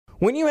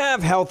When you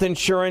have health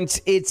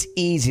insurance, it's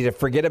easy to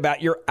forget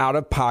about your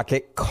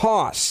out-of-pocket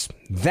costs.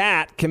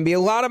 That can be a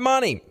lot of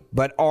money,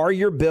 but are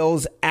your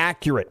bills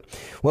accurate?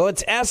 Well,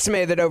 it's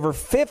estimated that over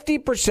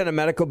 50% of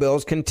medical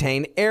bills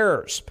contain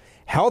errors.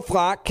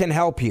 HealthLock can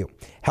help you.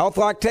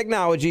 HealthLock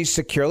technology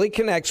securely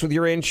connects with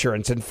your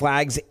insurance and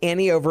flags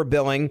any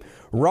overbilling,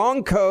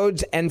 wrong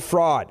codes, and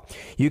fraud.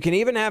 You can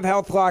even have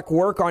HealthLock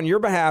work on your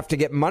behalf to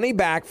get money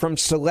back from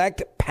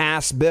select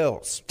past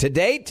bills. To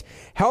date,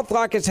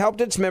 HealthLock has helped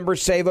its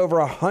members save over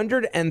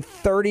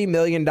 $130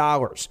 million.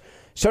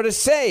 So to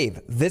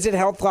save, visit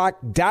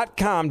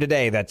healthlock.com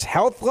today. That's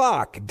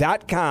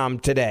healthlock.com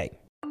today.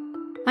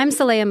 I'm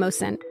Saleha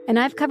Mohsin, and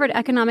I've covered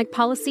economic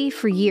policy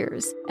for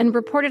years and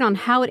reported on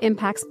how it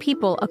impacts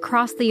people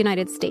across the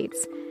United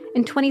States.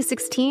 In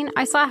 2016,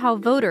 I saw how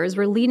voters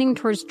were leaning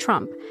towards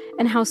Trump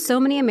and how so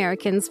many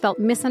Americans felt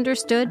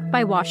misunderstood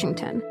by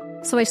Washington.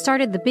 So I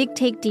started The Big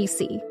Take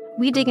DC.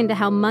 We dig into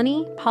how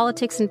money,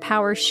 politics, and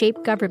power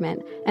shape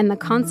government and the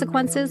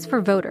consequences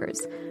for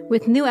voters.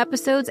 With new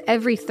episodes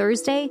every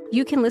Thursday,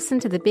 you can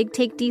listen to The Big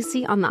Take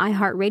DC on the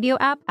iHeartRadio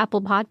app,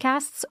 Apple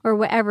Podcasts, or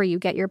wherever you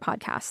get your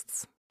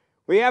podcasts.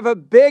 We have a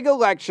big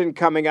election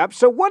coming up.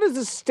 So what is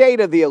the state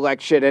of the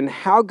election and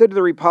how good do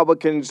the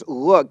Republicans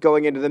look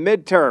going into the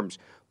midterms?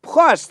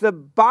 Plus, the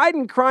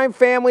Biden crime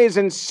family is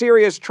in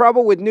serious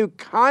trouble with new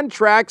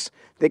contracts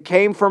that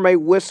came from a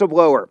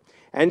whistleblower.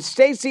 And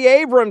Stacey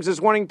Abrams is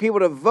wanting people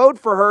to vote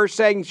for her,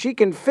 saying she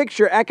can fix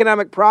your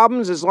economic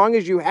problems as long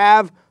as you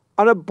have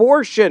an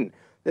abortion.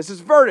 This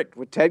is Verdict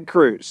with Ted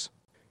Cruz.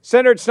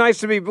 Senator, it's nice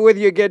to be with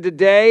you again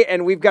today,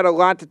 and we've got a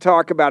lot to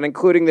talk about,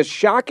 including the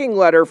shocking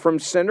letter from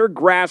Senator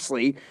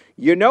Grassley.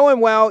 You know him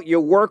well. You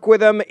work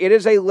with him. It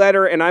is a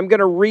letter, and I'm going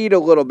to read a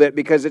little bit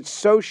because it's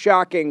so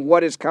shocking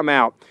what has come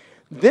out.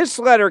 This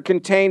letter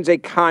contains a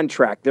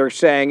contract, they're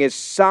saying, is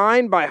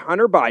signed by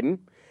Hunter Biden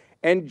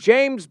and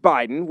James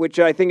Biden, which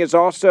I think is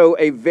also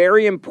a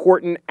very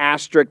important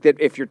asterisk that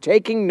if you're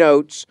taking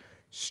notes,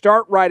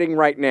 start writing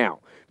right now.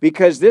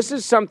 Because this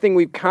is something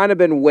we've kind of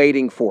been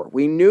waiting for.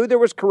 We knew there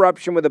was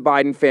corruption with the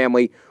Biden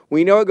family.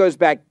 We know it goes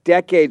back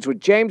decades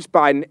with James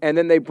Biden, and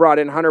then they brought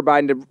in Hunter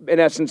Biden to, in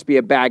essence, be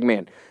a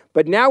bagman.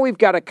 But now we've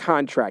got a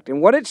contract. And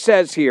what it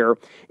says here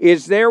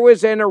is there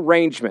was an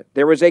arrangement.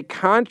 There was a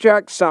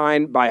contract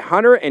signed by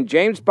Hunter and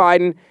James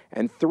Biden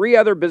and 3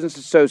 other business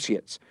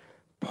associates.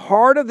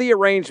 Part of the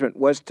arrangement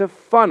was to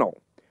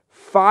funnel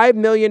 $5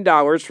 million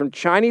from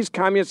Chinese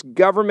Communist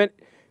government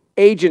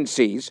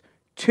agencies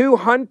to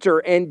Hunter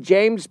and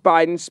James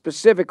Biden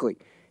specifically.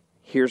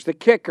 Here's the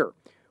kicker.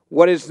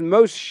 What is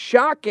most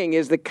shocking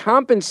is the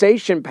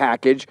compensation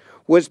package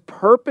was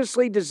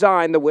purposely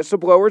designed, the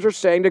whistleblowers are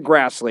saying to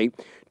Grassley,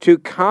 to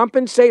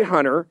compensate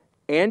Hunter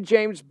and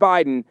James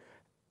Biden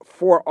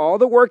for all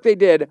the work they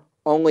did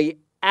only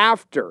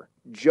after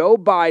Joe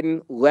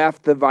Biden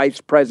left the vice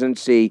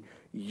presidency.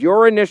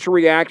 Your initial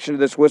reaction to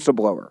this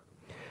whistleblower?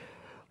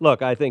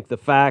 Look, I think the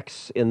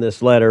facts in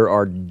this letter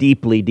are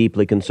deeply,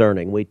 deeply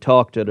concerning. We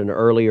talked at an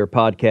earlier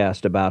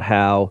podcast about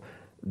how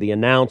the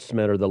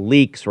announcement, or the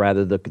leaks,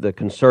 rather, the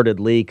concerted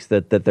leaks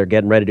that they're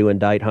getting ready to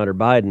indict Hunter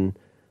Biden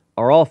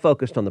are all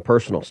focused on the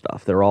personal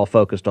stuff. They're all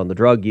focused on the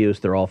drug use.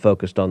 They're all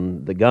focused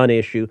on the gun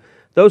issue.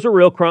 Those are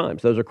real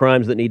crimes. Those are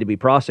crimes that need to be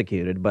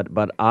prosecuted.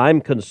 But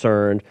I'm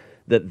concerned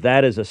that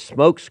that is a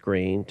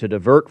smokescreen to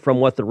divert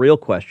from what the real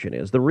question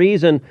is. The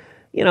reason,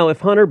 if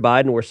Hunter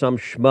Biden were some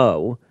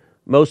schmo,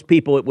 most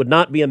people, it would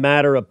not be a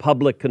matter of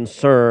public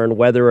concern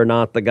whether or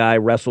not the guy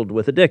wrestled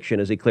with addiction,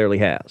 as he clearly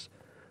has.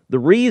 The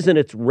reason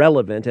it's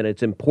relevant and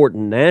it's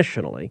important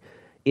nationally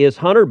is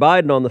Hunter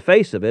Biden, on the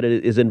face of it,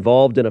 is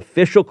involved in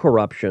official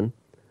corruption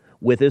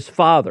with his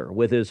father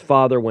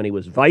when he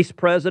was vice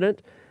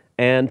president,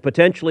 and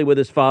potentially with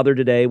his father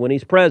today when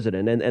he's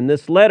president. And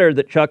this letter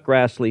that Chuck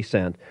Grassley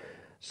sent.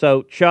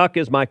 So Chuck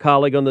is my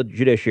colleague on the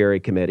Judiciary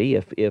Committee.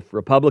 If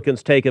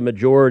Republicans take a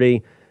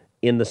majority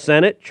in the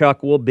Senate,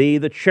 Chuck will be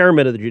the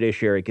chairman of the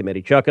Judiciary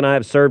Committee. Chuck and I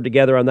have served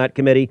together on that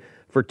committee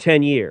for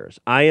 10 years.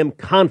 I am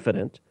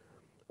confident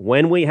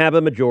when we have a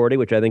majority,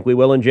 which I think we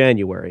will in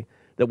January,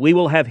 that we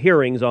will have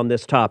hearings on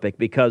this topic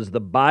because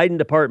the Biden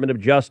Department of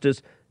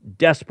Justice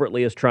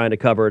desperately is trying to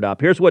cover it up.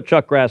 Here's what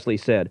Chuck Grassley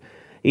said.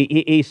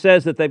 He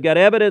says that they've got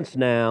evidence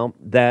now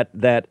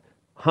that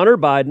Hunter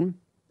Biden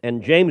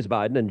and James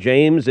Biden, and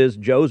James is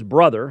Joe's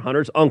brother,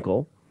 Hunter's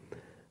uncle,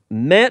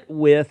 met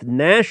with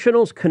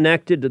nationals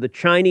connected to the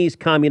Chinese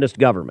Communist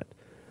government.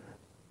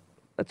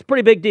 That's a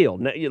pretty big deal.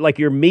 Like,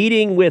 you're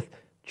meeting with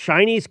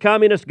Chinese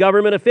Communist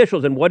government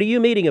officials, and what are you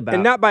meeting about?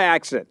 And not by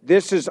accident.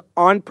 This is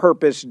on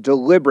purpose,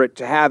 deliberate,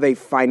 to have a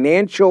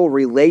financial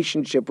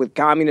relationship with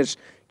communist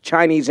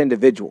Chinese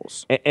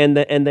individuals. And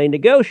they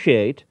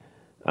negotiate.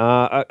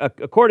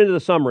 According to the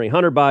summary,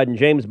 Hunter Biden,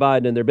 James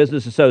Biden, and their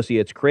business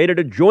associates created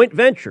a joint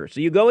venture. So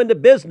you go into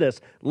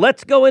business.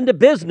 Let's go into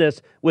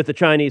business with the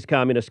Chinese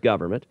Communist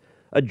government.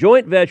 A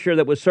joint venture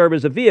that would serve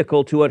as a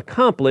vehicle to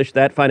accomplish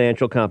that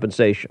financial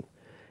compensation.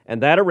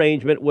 And that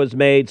arrangement was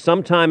made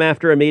sometime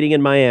after a meeting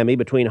in Miami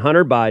between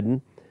Hunter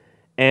Biden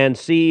and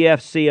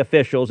CEFC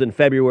officials in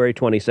February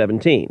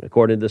 2017.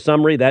 According to the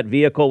summary, that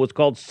vehicle was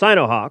called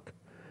Sinohawk,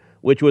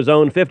 which was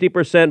owned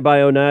 50%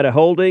 by Oneida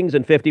Holdings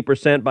and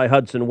 50% by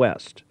Hudson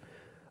West.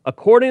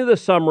 According to the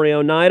summary,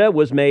 Oneida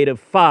was made of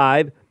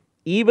 5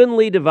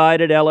 evenly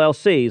divided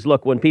LLCs.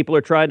 Look, when people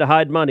are trying to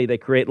hide money, they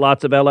create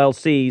lots of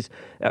LLCs.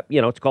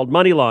 It's called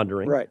money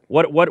laundering. Right.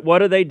 What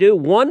do they do?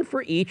 One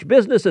for each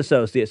business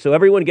associate. So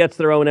everyone gets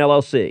their own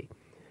LLC,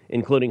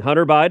 including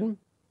Hunter Biden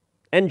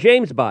and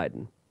James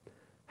Biden.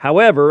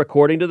 However,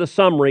 according to the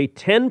summary,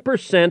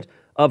 10%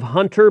 of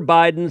Hunter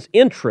Biden's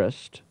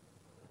interest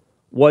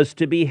was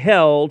to be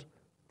held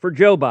for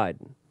Joe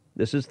Biden.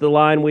 This is the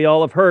line we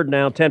all have heard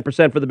now,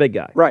 10% for the big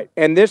guy. Right.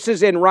 And this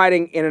is in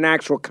writing in an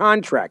actual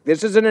contract.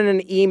 This isn't in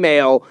an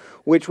email,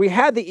 which we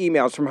had the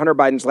emails from Hunter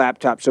Biden's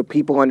laptop so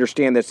people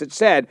understand this. It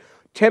said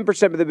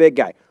 10% for the big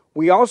guy.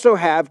 We also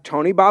have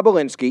Tony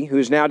Bobulinski,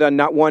 who's now done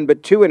not 1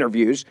 but 2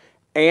 interviews.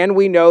 And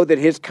we know that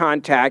his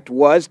contact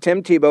was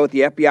Tim Tebow at the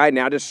FBI,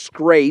 now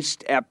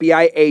disgraced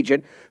FBI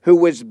agent, who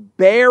was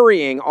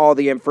burying all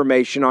the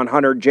information on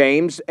Hunter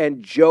James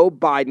and Joe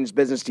Biden's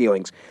business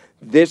dealings.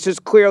 This is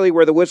clearly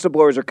where the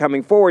whistleblowers are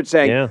coming forward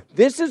saying,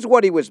 This is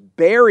what he was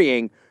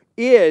burying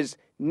is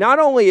not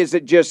only is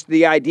it just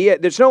the idea,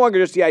 there's no longer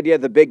just the idea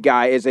of the big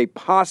guy is a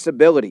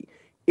possibility.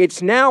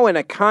 It's now in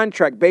a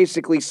contract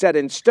basically set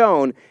in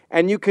stone,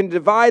 and you can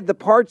divide the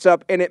parts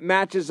up, and it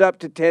matches up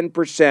to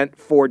 10%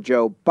 for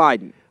Joe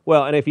Biden.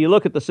 Well, and if you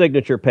look at the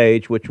signature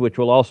page, which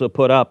we'll also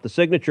put up, the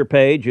signature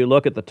page, you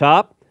look at the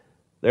top,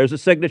 there's a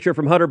signature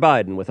from Hunter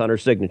Biden with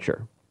Hunter's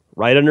signature.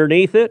 Right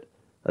underneath it,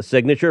 a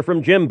signature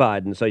from Jim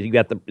Biden. So you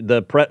got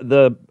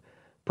the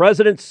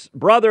president's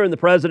brother and the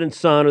president's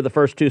son are the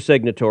first 2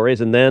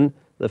 signatories, and then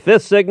the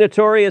 5th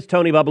signatory is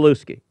Tony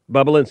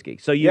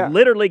Bobulinski. So you've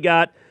literally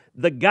got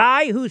the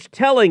guy who's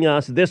telling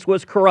us this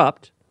was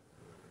corrupt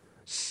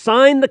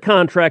signed the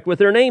contract with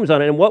their names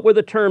on it. And what were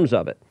the terms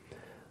of it?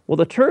 Well,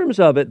 the terms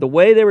of it, the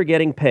way they were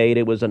getting paid,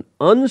 it was an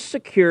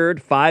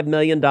unsecured $5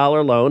 million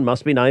loan.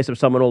 Must be nice if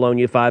someone will loan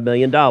you $5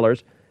 million.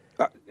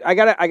 I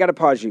gotta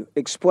pause you.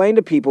 Explain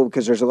to people,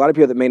 because there's a lot of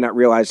people that may not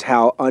realize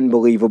how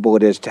unbelievable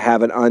it is to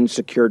have an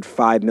unsecured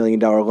 $5 million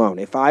loan.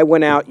 If I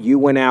went out, you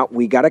went out,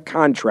 we got a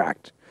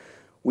contract,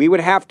 we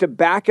would have to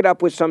back it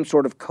up with some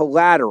sort of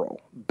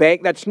collateral.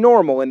 Bank, that's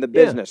normal in the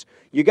business.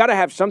 You got to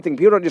have something.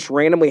 People don't just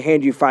randomly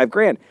hand you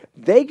 $5,000.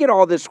 They get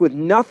all this with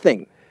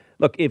nothing.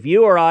 Look, if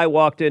you or I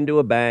walked into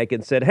a bank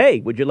and said,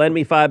 hey, would you lend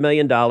me $5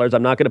 million?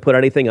 I'm not going to put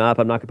anything up.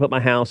 I'm not going to put my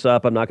house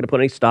up. I'm not going to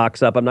put any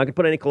stocks up. I'm not going to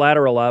put any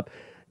collateral up.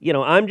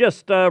 I'm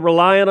just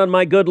relying on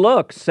my good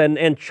looks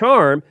and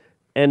charm.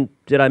 And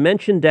did I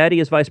mention Daddy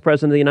is Vice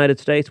President of the United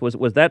States?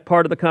 Was that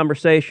part of the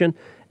conversation?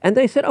 And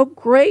they said, oh,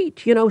 great.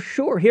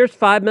 Sure, here's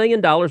 $5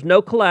 million,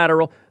 no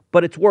collateral,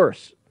 but it's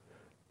worse.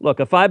 Look,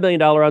 a $5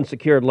 million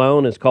unsecured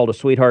loan is called a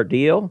sweetheart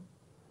deal.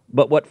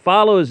 But what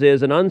follows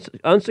is an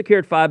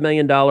unsecured $5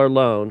 million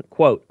loan,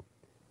 quote,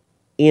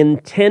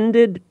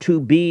 intended to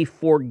be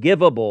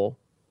forgivable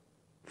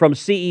from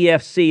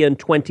CEFC in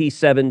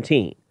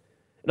 2017.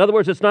 In other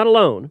words, it's not a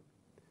loan.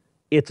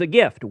 It's a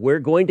gift. We're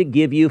going to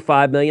give you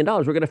 $5 million.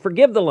 We're going to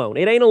forgive the loan.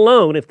 It ain't a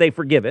loan if they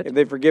forgive it. If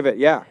they forgive it,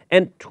 yeah.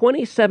 And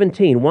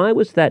 2017, why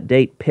was that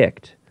date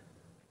picked?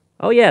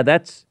 Oh, yeah,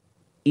 that's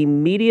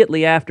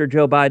immediately after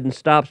Joe Biden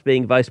stops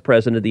being vice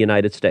president of the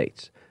United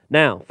States.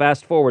 Now,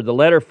 fast forward, the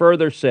letter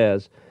further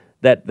says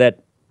that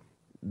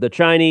the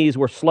Chinese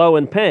were slow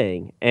in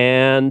paying,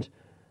 and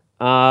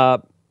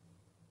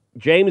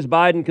James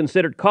Biden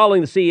considered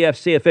calling the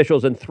CEFC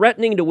officials and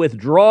threatening to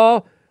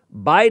withdraw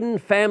Biden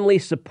family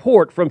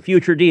support from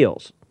future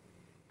deals.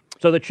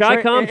 So the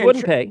Chi-Coms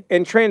wouldn't pay.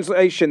 In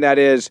translation, that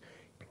is,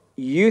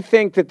 you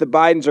think that the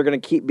Bidens are going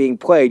to keep being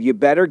played. You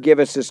better give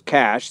us this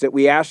cash that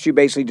we asked you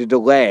basically to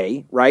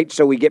delay, right?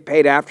 So we get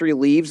paid after he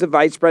leaves the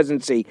vice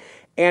presidency.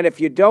 And if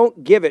you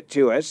don't give it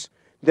to us,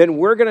 then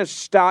we're going to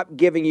stop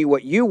giving you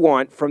what you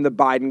want from the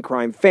Biden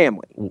crime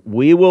family.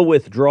 We will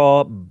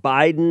withdraw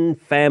Biden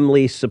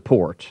family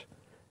support.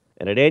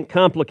 And it ain't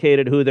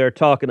complicated who they're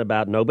talking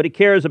about. Nobody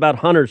cares about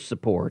Hunter's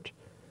support.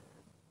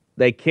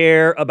 They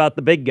care about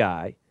the big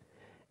guy.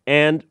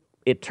 And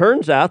it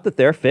turns out that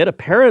their fit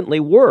apparently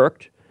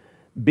worked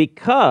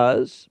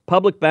because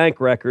public bank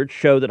records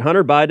show that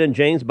Hunter Biden and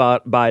James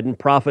Biden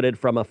profited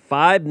from a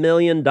 $5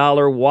 million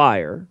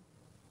wire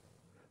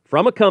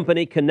from a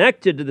company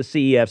connected to the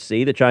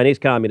CEFC, the Chinese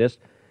Communist,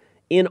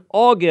 in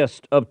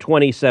August of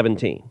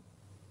 2017.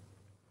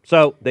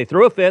 So they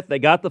threw a fit. They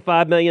got the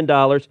 $5 million.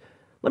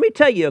 Let me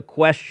tell you a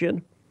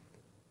question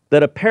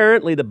that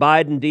apparently the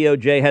Biden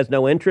DOJ has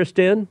no interest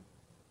in.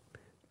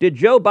 Did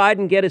Joe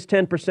Biden get his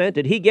 10%?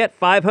 Did he get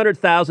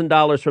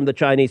 $500,000 from the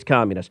Chinese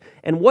Communist?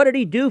 And what did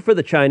he do for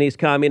the Chinese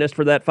Communist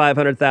for that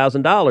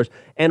 $500,000?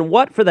 And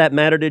what, for that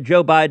matter, did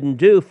Joe Biden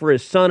do for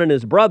his son and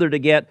his brother to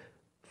get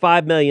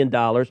 $5 million?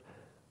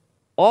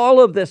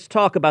 All of this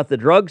talk about the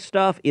drug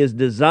stuff is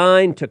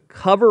designed to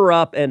cover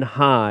up and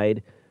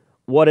hide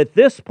what at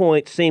this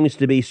point seems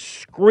to be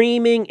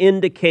screaming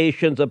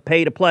indications of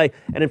pay to play.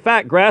 And in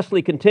fact,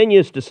 Grassley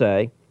continues to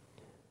say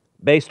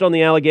based on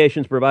the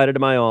allegations provided to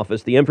my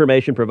office, the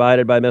information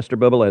provided by Mr.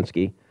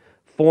 Bobulinski,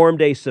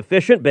 formed a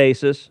sufficient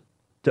basis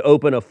to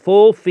open a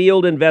full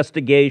field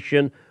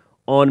investigation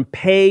on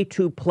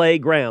pay-to-play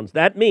grounds.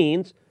 That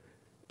means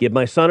give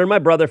my son and my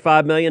brother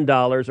 $5 million,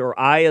 or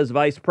I, as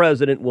vice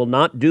president, will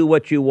not do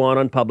what you want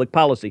on public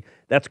policy.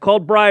 That's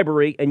called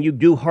bribery, and you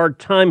do hard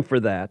time for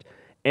that.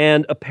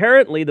 And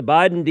apparently the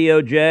Biden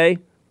DOJ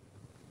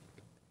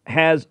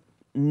has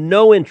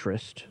no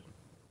interest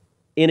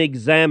in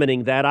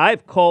examining that.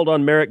 I've called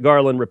on Merrick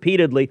Garland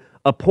repeatedly,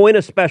 appoint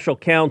a special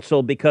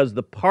counsel, because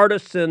the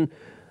partisan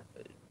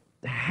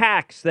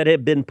hacks that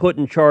have been put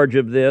in charge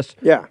of this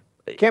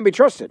can't be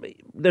trusted.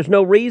 There's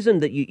no reason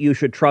that you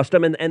should trust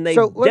them, and they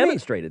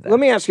demonstrated that. Let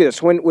me ask you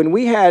this. When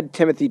we had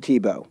Timothy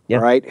Tebow,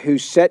 right, who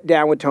sat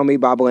down with Tony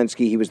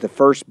Bobulinski, he was the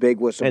first big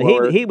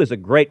whistleblower. And he was a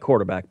great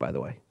quarterback, by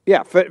the way.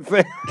 Yeah.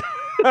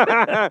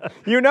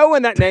 You know,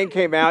 when that name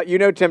came out, you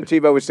know Tim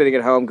Tebow was sitting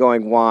at home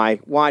going, why?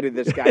 Why did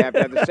this guy have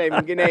to have the same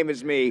name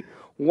as me?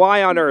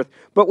 Why on earth?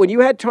 But when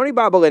you had Tony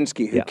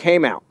Bobulinski, who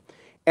came out,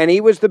 and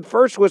he was the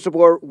first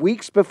whistleblower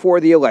weeks before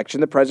the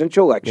election, the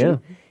presidential election.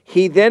 Yeah.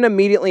 He then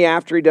immediately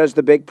after he does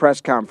the big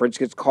press conference,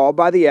 gets called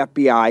by the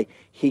FBI.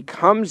 He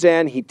comes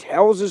in, he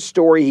tells his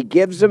story, he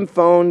gives them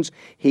phones,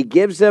 he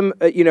gives them,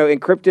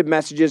 encrypted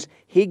messages.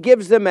 He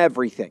gives them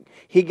everything.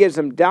 He gives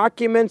them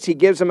documents. He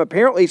gives them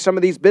apparently some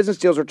of these business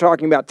deals we're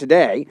talking about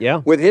today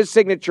with his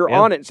signature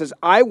on it, and says,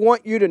 I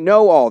want you to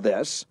know all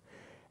this.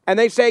 And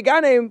they say, a guy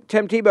named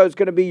Tim Tebow is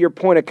going to be your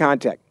point of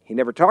contact. He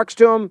never talks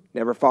to him,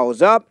 never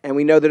follows up, and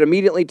we know that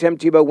immediately Tim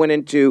Tebow went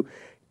into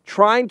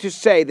trying to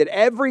say that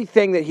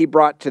everything that he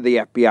brought to the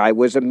FBI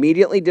was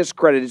immediately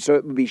discredited so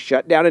it would be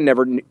shut down and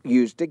never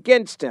used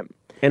against him.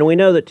 And we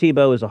know that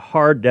Tebow is a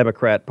hard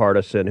Democrat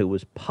partisan who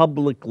was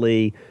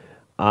publicly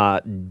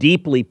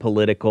deeply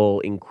political,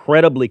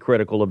 incredibly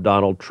critical of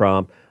Donald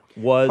Trump.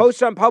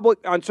 Posts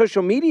on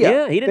social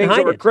media. He didn't hide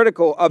that were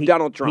critical of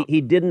Donald Trump.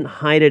 He didn't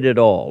hide it at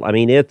all. I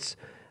mean, it's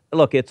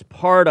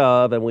part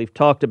of, and we've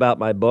talked about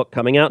my book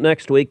coming out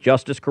next week,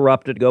 Justice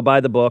Corrupted. Go buy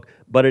the book.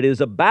 But it is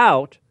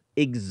about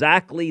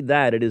exactly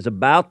that. It is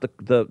about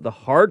the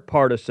hard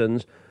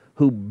partisans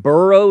who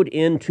burrowed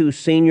into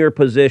senior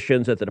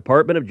positions at the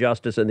Department of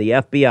Justice and the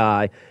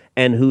FBI,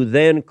 and who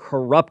then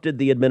corrupted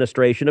the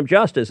administration of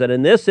justice. And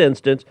in this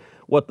instance,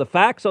 what the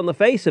facts on the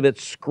face of it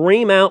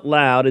scream out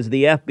loud is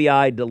the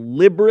FBI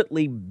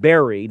deliberately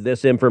buried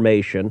this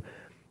information.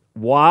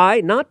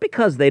 Why? Not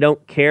because they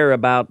don't care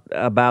about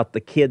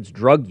the kids'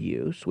 drug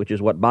use, which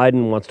is what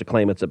Biden wants to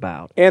claim it's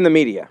about. And the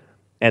media.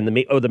 And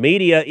the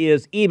media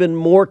is even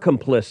more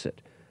complicit.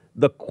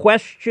 The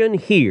question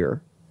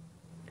here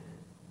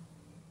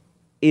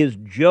is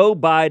Joe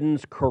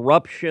Biden's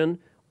corruption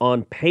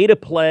on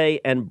pay-to-play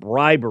and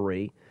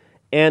bribery.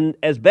 And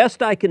as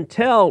best I can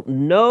tell,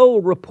 no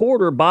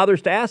reporter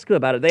bothers to ask him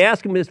about it. They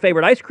ask him his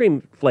favorite ice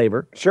cream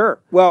flavor. Sure.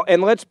 Well,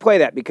 and let's play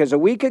that, because a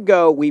week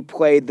ago we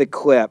played the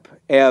clip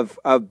of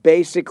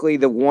basically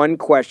the one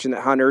question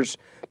that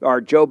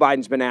Joe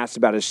Biden's been asked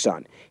about his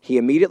son. He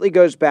immediately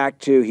goes back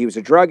to, he was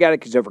a drug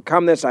addict, he's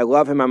overcome this, I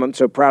love him, I'm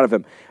so proud of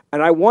him.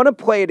 And I want to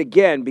play it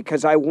again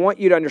because I want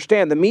you to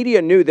understand the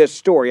media knew this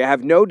story, I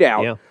have no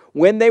doubt,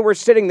 when they were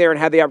sitting there and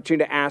had the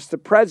opportunity to ask the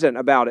president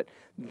about it.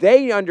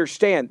 They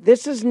understand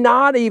this is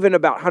not even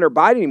about Hunter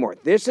Biden anymore.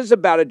 This is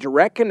about a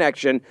direct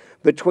connection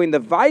between the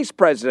vice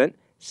president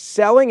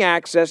selling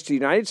access to the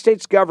United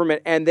States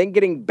government and then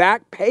getting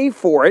back pay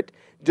for it,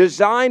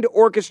 designed,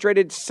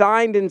 orchestrated,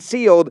 signed, and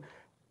sealed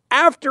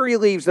after he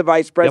leaves the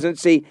vice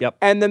presidency. Yep.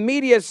 And the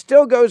media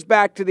still goes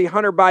back to the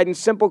Hunter Biden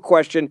simple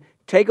question.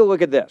 Take a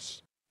look at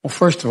this. Well,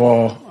 first of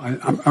all,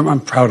 I'm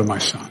proud of my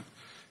son.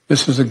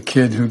 This is a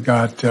kid who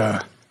got,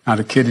 not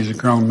a kid, he's a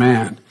grown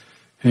man.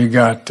 He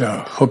got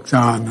hooked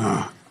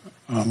on,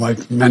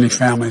 like many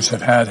families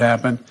have had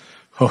happen,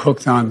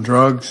 hooked on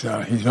drugs.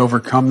 He's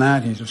overcome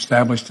that. He's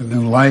established a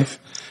new life.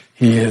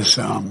 He is,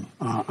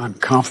 I'm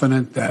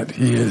confident that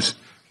he is,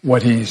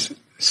 what he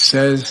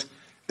says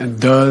and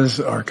does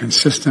are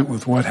consistent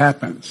with what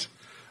happens.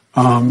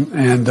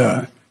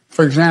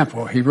 For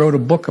example, he wrote a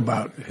book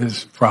about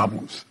his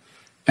problems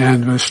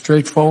and was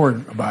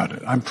straightforward about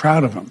it. I'm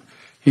proud of him.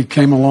 He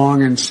came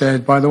along and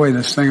said, by the way,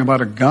 this thing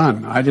about a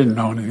gun, I didn't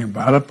know anything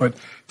about it, but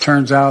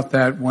turns out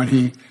that when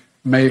he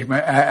made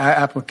my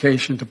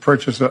application to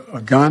purchase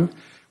a gun,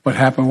 what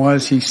happened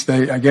was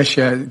I guess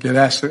you get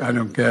asked,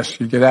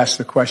 you get asked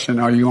the question,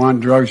 are you on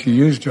drugs, you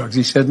use drugs?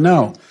 He said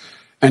no.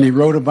 And he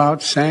wrote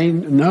about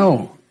saying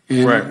no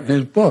in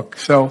his book.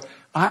 So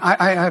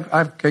I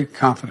have great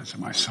confidence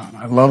in my son.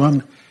 I love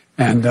him,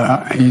 and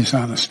he's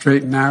on the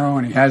straight and narrow,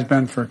 and he has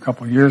been for a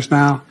couple of years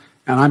now,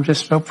 and I'm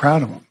just so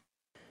proud of him.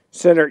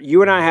 Senator,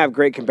 you and I have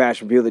great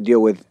compassion for people that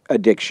deal with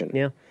addiction.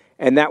 Yeah.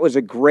 And that was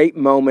a great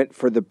moment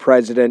for the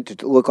president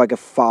to look like a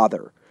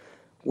father.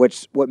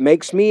 What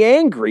makes me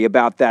angry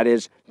about that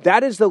is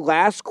the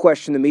last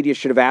question the media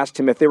should have asked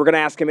him if they were going to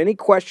ask him any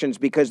questions,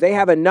 because they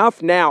have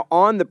enough now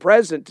on the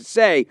president to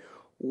say,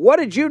 what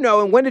did you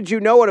know and when did you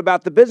know it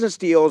about the business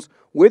deals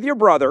with your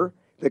brother,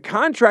 the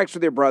contracts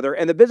with your brother,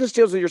 and the business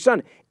deals with your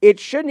son. It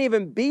shouldn't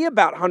even be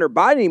about Hunter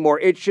Biden anymore.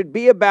 It should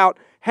be about,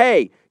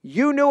 hey,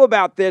 you knew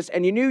about this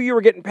and you knew you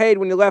were getting paid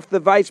when you left the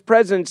vice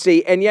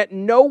presidency, and yet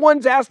no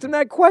one's asked him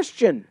that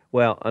question.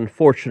 Well,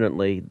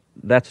 unfortunately,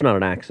 that's not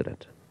an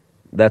accident.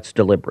 That's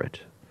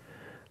deliberate.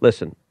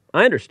 Listen,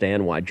 I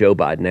understand why Joe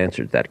Biden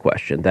answered that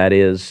question. That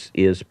is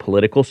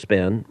political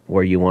spin,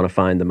 where you want to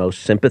find the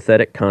most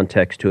sympathetic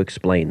context to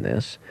explain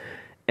this.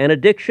 And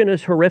addiction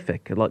is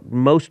horrific. Like,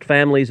 most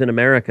families in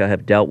America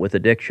have dealt with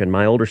addiction.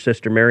 My older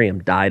sister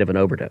Miriam died of an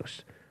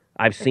overdose.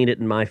 I've seen it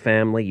in my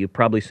family. You've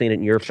probably seen it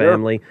in your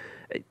family.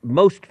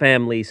 Most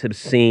families have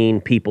seen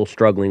people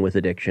struggling with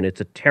addiction.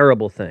 It's a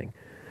terrible thing.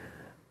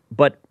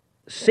 But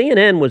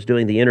CNN was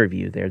doing the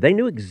interview there. They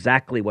knew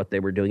exactly what they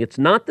were doing. It's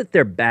not that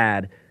they're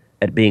bad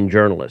at being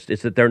journalists.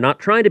 It's that they're not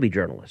trying to be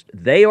journalists.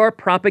 They are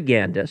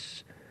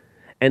propagandists.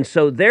 And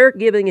so they're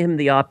giving him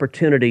the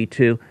opportunity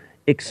to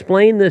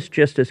explain this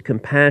just as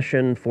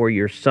compassion for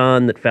your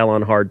son that fell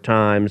on hard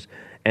times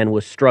and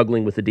was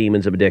struggling with the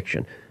demons of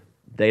addiction.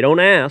 They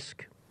don't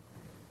ask,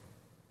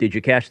 did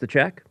you cash the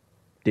check?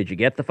 Did you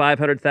get the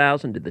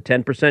 $500,000? Did the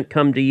 10%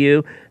 come to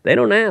you? They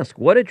don't ask,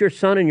 what did your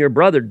son and your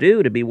brother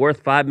do to be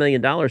worth $5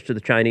 million to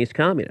the Chinese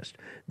communist?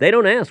 They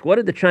don't ask, what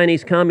did the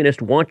Chinese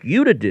communist want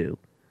you to do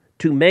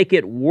to make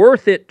it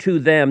worth it to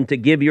them to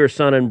give your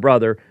son and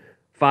brother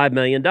 $5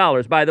 million?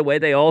 By the way,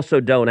 they also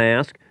don't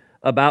ask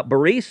about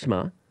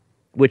Burisma,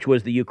 which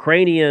was the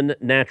Ukrainian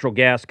natural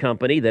gas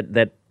company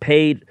that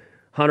paid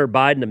Hunter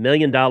Biden $1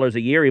 million a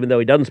year, even though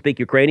he doesn't speak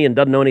Ukrainian,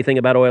 doesn't know anything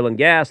about oil and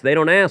gas. They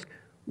don't ask,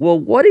 well,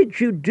 what did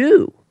you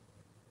do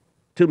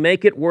to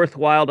make it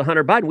worthwhile to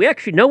Hunter Biden? We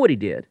actually know what he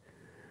did,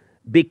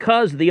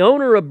 because the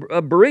owner of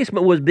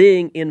Burisma was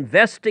being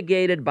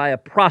investigated by a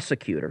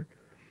prosecutor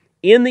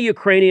in the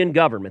Ukrainian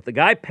government. The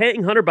guy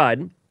paying Hunter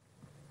Biden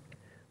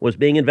was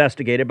being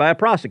investigated by a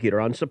prosecutor.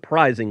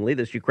 Unsurprisingly,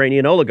 this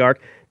Ukrainian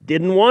oligarch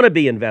didn't want to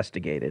be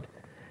investigated.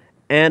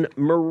 And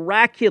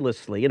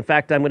miraculously, in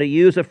fact, I'm going to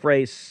use a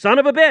phrase, son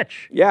of a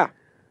bitch. Yeah.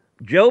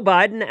 Joe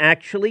Biden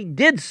actually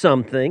did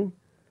something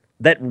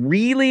that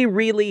really,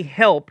 really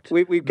helped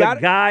the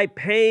guy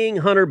paying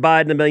Hunter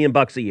Biden $1 million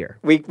a year.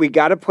 We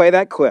got to play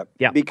that clip.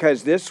 Yeah.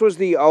 Because this was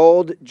the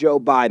old Joe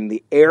Biden,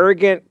 the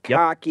arrogant,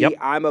 cocky,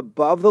 I'm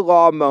above the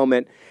law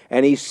moment.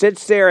 And he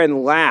sits there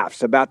and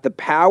laughs about the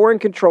power and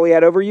control he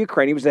had over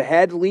Ukraine. He was the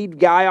head lead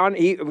guy on,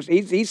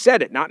 he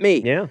said it, not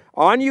me. Yeah.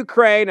 On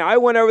Ukraine, I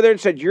went over there and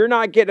said, you're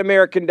not getting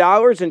American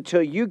dollars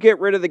until you get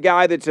rid of the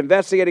guy that's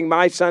investigating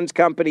my son's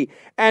company,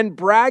 and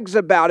brags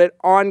about it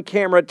on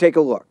camera. Take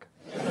a look.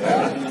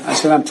 I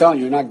said, I'm telling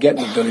you, you're not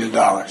getting $1 billion.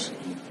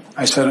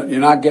 I said, you're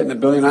not getting $1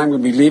 billion. I'm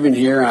going to be leaving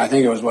here. And I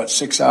think it was,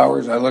 6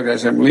 hours? I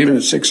said, I'm leaving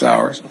in 6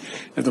 hours.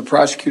 If the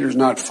prosecutor's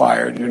not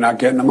fired, you're not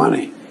getting the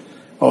money.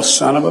 Oh,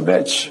 son of a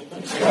bitch.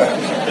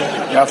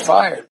 Got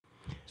fired.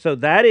 So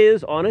that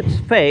is, on its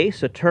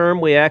face, a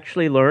term we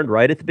actually learned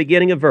right at the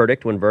beginning of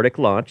Verdict, when Verdict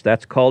launched.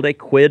 That's called a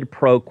quid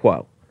pro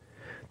quo.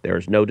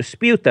 There's no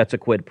dispute that's a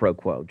quid pro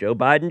quo. Joe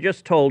Biden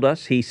just told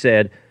us, he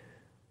said,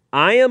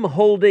 I am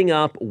holding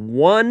up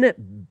 $1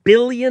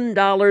 billion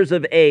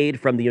of aid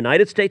from the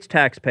United States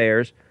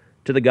taxpayers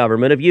to the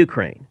government of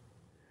Ukraine.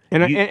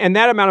 And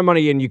that amount of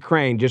money in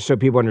Ukraine, just so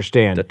people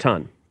understand, a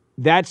ton.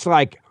 That's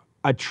like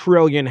 $1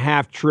 trillion,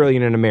 $500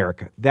 billion in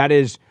America. That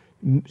is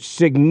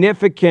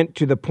significant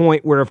to the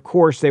point where, of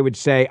course, they would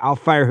say, I'll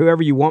fire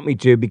whoever you want me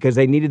to, because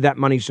they needed that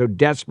money so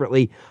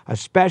desperately,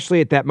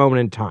 especially at that moment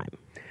in time.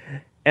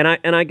 And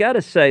I got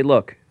to say,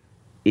 look,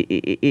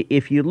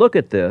 if you look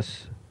at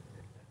this,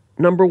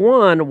 number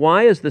one,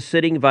 why is the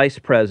sitting vice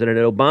president,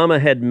 and Obama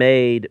had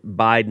made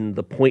Biden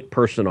the point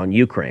person on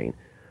Ukraine,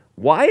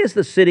 why is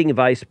the sitting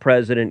vice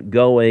president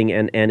going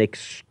and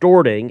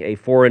extorting a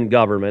foreign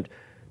government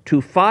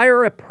to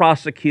fire a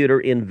prosecutor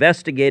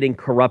investigating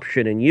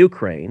corruption in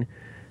Ukraine?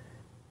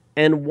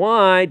 And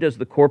why does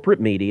the corporate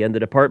media and the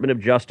Department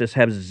of Justice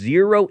have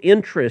zero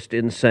interest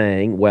in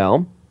saying,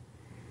 well,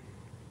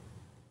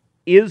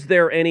 is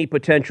there any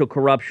potential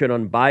corruption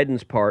on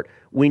Biden's part?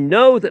 We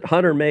know that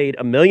Hunter made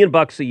 $1 million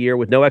a year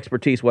with no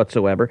expertise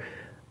whatsoever.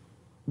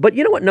 But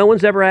you know what no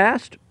one's ever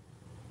asked?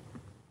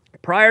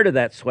 Prior to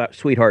that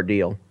sweetheart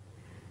deal,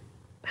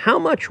 how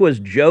much was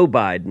Joe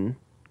Biden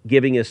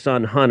giving his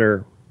son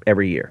Hunter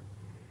every year?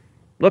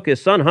 Look,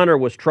 his son Hunter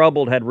was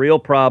troubled, had real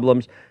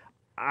problems.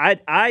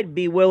 I'd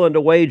be willing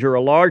to wager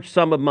a large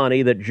sum of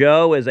money that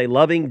Joe, as a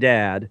loving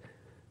dad,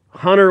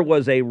 Hunter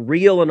was a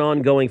real and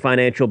ongoing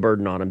financial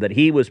burden on him, that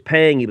he was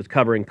paying, he was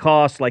covering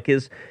costs, like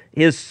his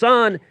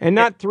son. And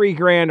not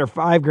 $3,000 or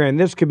 $5,000.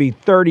 This could be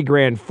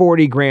 $30,000,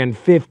 $40,000,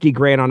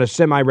 $50,000 on a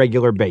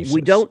semi-regular basis. We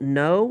don't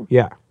know.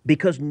 Yeah.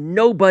 Because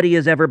nobody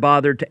has ever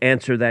bothered to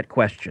answer that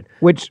question.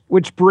 Which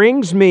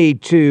brings me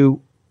to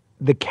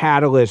the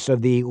catalyst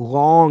of the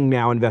long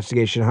now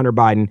investigation of Hunter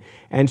Biden,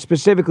 and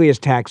specifically his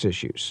tax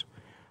issues.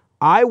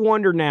 I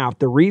wonder now if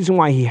the reason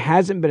why he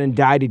hasn't been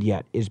indicted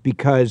yet is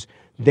because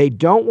they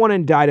don't want to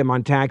indict him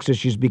on tax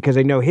issues, because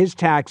they know his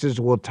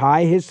taxes will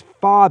tie his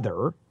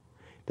father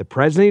the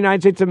President of the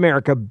United States of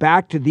America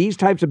back to these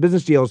types of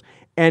business deals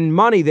and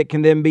money that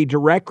can then be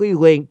directly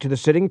linked to the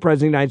sitting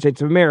President of the United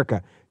States of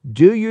America.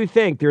 Do you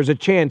think there's a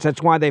chance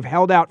that's why they've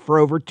held out for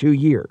over 2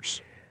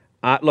 years?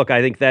 Look,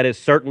 I think that is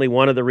certainly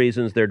one of the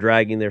reasons they're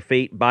dragging their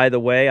feet. By the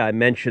way, I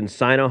mentioned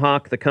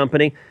Sinohawk, the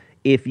company.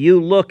 If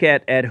you look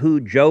at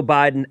who Joe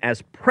Biden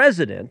as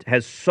president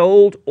has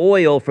sold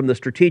oil from the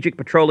Strategic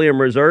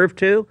Petroleum Reserve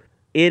to,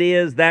 it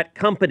is that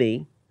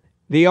company.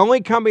 The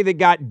only company that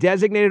got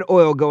designated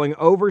oil going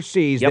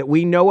overseas that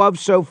we know of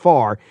so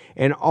far,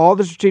 and all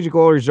the strategic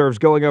oil reserves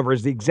going over,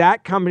 is the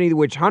exact company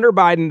which Hunter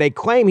Biden, they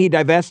claim he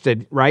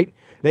divested, right?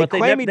 They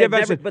claim he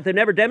divested. But they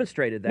never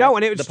demonstrated that. No,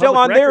 and it's still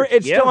on their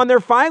still on their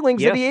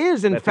filings that he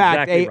is, in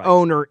fact, exactly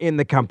owner in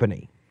the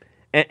company.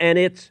 And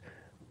it's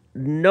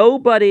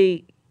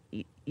nobody,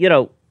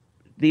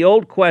 the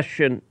old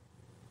question,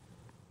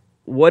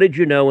 what did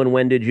you know and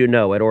when did you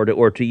know it?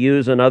 Or to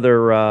use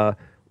another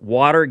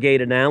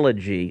Watergate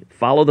analogy,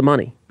 follow the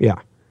money. Yeah.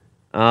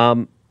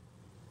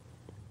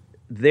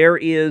 There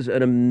is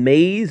an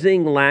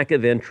amazing lack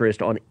of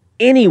interest on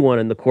anyone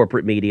in the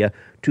corporate media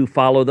to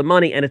follow the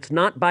money, and it's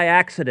not by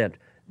accident.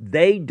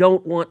 They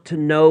don't want to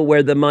know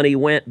where the money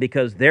went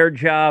because their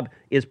job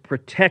is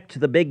protect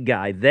the big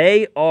guy.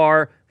 They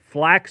are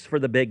flax for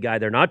the big guy.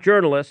 They're not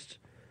journalists.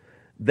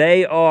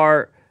 They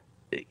are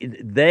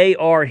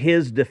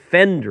his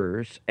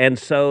defenders, and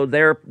so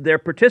they're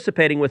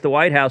participating with the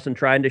White House and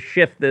trying to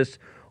shift this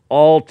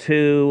all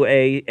to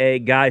a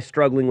guy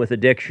struggling with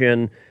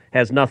addiction,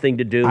 has nothing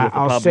to do with the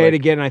public. I'll say it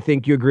again, I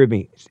think you agree with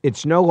me.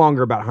 It's no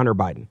longer about Hunter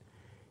Biden.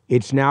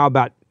 It's now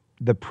about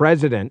the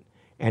president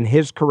and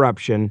his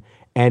corruption,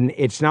 and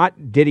it's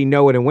not did he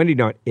know it and when did he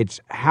know it. It's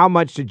how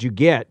much did you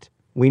get?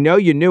 We know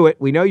you knew it.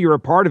 We know you were a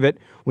part of it.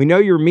 We know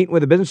you were meeting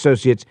with the business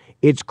associates.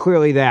 It's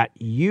clearly that.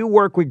 You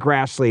work with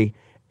Grassley,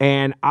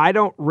 and I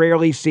don't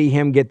rarely see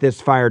him get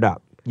this fired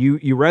up.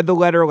 You read the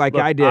letter like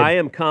Look, I did. I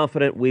am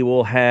confident we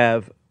will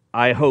have,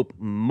 I hope,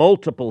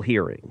 multiple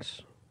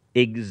hearings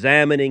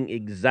examining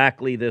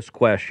exactly this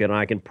question.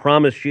 I can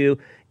promise you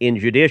in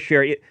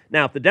judiciary.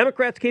 Now, if the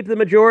Democrats keep the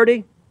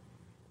majority,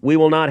 we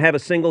will not have a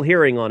single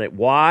hearing on it.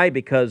 Why?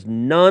 Because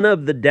none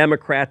of the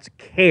Democrats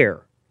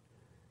care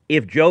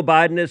if Joe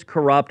Biden is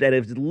corrupt and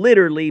is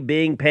literally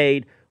being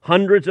paid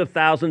hundreds of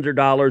thousands of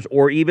dollars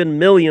or even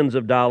millions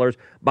of dollars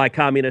by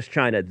communist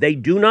China. They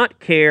do not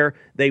care.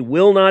 They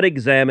will not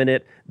examine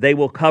it. They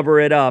will cover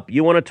it up.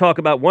 You want to talk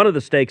about one of the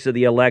stakes of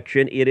the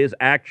election? It is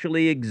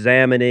actually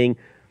examining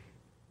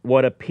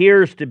what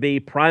appears to be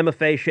prima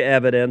facie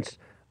evidence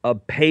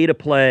of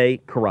pay-to-play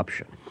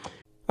corruption.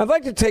 I'd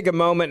like to take a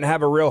moment and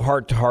have a real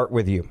heart-to-heart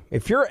with you.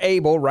 If you're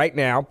able right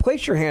now,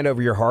 place your hand over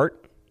your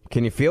heart.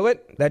 Can you feel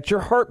it? That's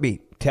your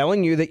heartbeat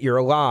telling you that you're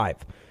alive.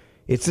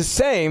 It's the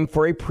same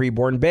for a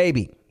preborn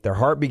baby. Their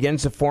heart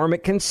begins to form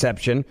at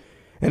conception,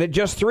 and at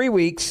just 3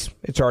 weeks,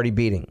 it's already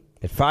beating.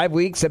 At 5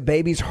 weeks, a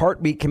baby's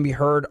heartbeat can be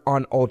heard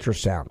on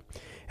ultrasound.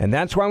 And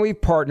that's why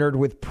we've partnered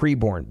with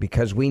Preborn,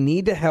 because we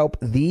need to help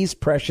these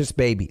precious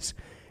babies.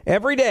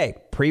 Every day,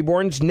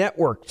 Preborn's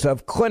networks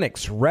of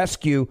clinics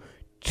rescue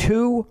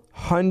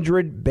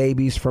 200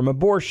 babies from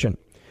abortion.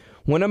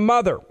 When a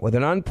mother with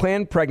an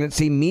unplanned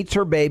pregnancy meets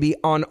her baby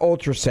on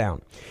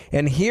ultrasound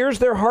and hears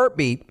their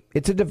heartbeat,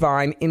 it's a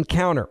divine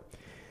encounter.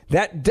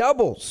 That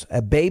doubles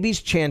a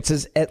baby's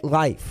chances at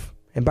life.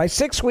 And by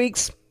 6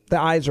 weeks, the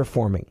eyes are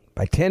forming.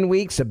 By 10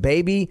 weeks, a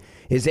baby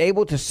is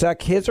able to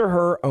suck his or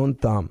her own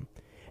thumb.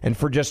 And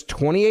for just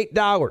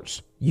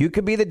 $28, you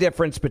could be the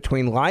difference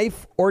between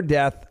life or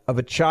death of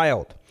a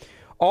child.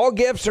 All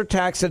gifts are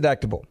tax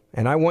deductible,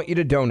 and I want you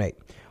to donate.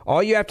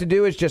 All you have to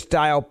do is just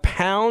dial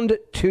pound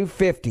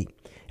 250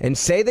 and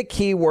say the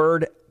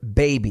keyword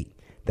baby.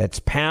 That's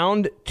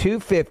pound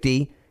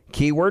 250,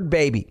 keyword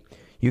baby.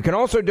 You can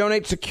also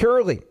donate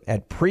securely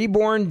at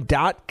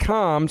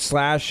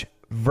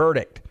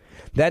preborn.com/verdict.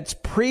 That's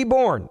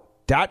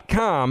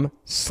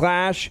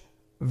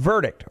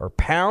preborn.com/verdict or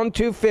pound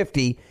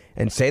 250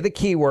 and say the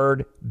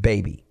keyword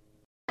baby.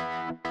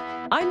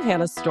 I'm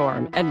Hannah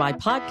Storm, and my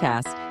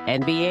podcast,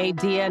 NBA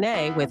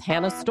DNA with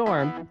Hannah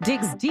Storm,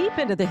 digs deep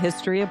into the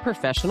history of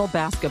professional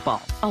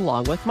basketball,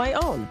 along with my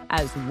own,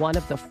 as one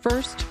of the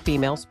first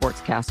female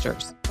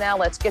sportscasters. Now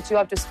let's get you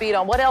up to speed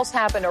on what else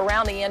happened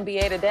around the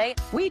NBA today.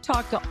 We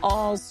talk to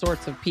all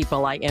sorts of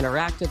people I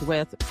interacted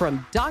with,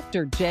 from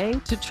Dr. J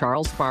to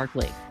Charles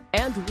Barkley,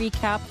 and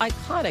recap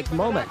iconic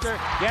moments.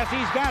 Yes,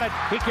 he's got it.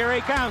 Here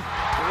he comes.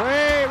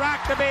 Way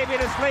rock the baby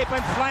to sleep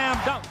and slam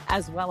dunk.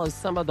 As well as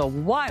some of the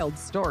wild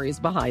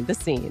stories behind the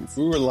scenes.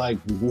 We were like,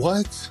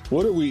 what?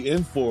 What are we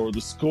in for?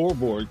 The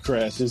scoreboard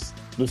crashes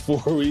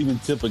before we even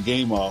tip a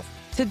game off.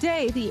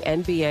 Today, the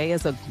NBA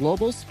is a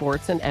global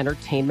sports and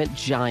entertainment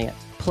giant.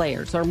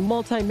 Players are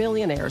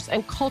multimillionaires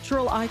and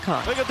cultural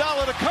icons.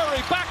 Iguodala to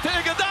Curry, back to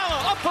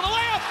Iguodala, up for the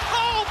layup.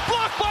 Oh,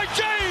 blocked by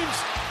James.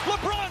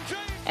 LeBron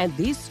James. And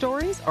these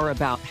stories are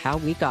about how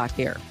we got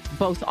here,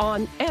 both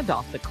on and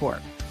off the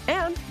court.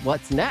 And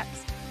what's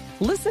next?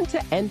 Listen to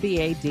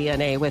NBA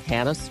DNA with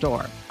Hannah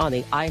Storm on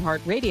the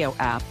iHeartRadio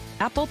app,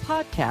 Apple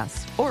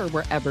Podcasts, or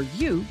wherever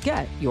you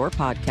get your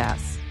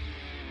podcasts.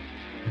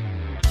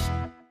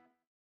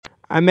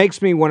 It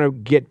makes me want to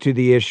get to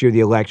the issue of the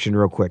election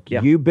real quick.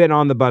 Yeah. You've been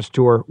on the bus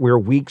tour. We're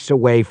weeks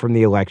away from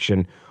the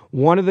election.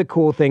 One of the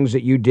cool things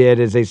that you did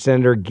as a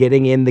senator,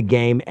 getting in the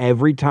game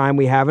every time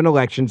we have an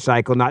election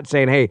cycle, not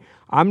saying, hey,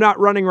 I'm not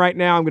running right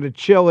now, I'm going to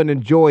chill and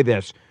enjoy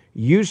this.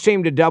 You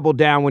seem to double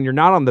down when you're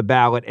not on the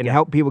ballot and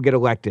help people get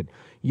elected.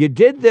 You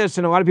did this,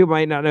 and a lot of people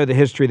might not know the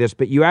history of this,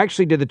 but you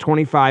actually did the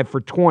 25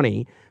 for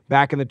 20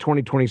 back in the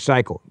 2020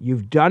 cycle.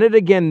 You've done it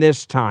again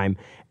this time,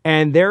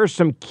 and there are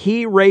some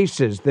key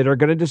races that are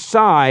going to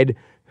decide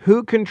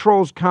who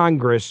controls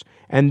Congress,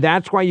 and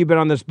that's why you've been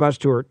on this bus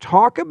tour.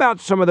 Talk about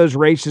some of those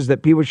races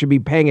that people should be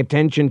paying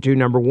attention to,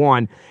 number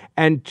one,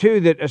 and two,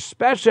 that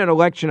especially on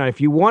election night, if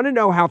you want to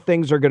know how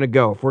things are going to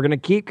go, if we're going to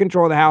keep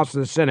control of the House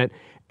and the Senate,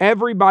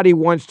 everybody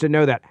wants to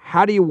know that.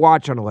 How do you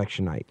watch on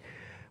election night?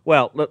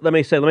 Well, let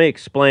me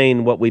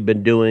explain what we've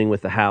been doing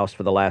with the House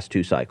for the last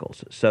two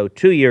cycles. So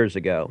 2 years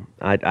ago,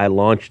 I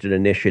launched an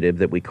initiative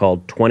that we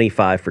called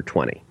 25 for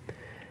 20.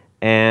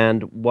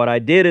 And what I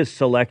did is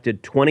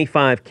selected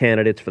 25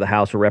 candidates for the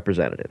House of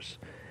Representatives.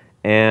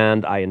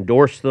 And I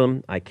endorsed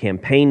them. I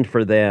campaigned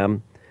for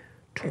them.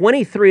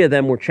 23 of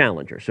them were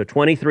challengers. So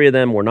 23 of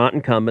them were not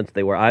incumbents.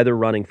 They were either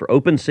running for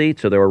open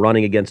seats or they were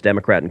running against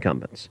Democrat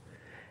incumbents.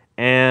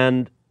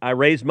 And I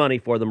raised money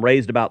for them,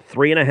 raised about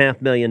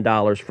 $3.5 million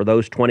for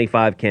those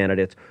 25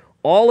 candidates,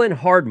 all in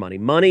hard money,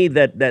 money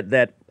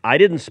that I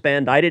didn't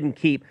spend, I didn't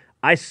keep.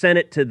 I sent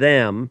it to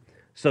them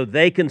so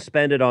they can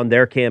spend it on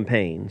their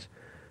campaigns.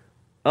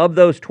 Of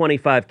those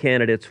 25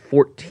 candidates,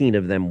 14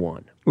 of them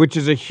won. Which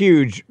is a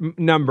huge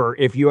number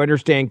if you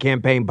understand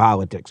campaign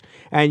politics.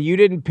 And you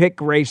didn't pick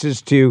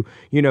races to,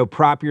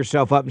 prop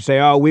yourself up and say,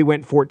 oh, we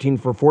went 14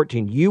 for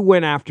 14. You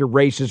went after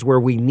races where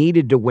we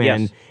needed to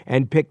win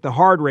and picked the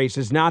hard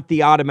races, not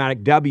the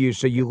automatic W,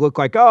 so you look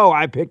like, oh,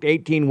 I picked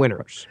 18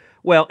 winners.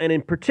 Well, and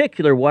in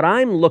particular, what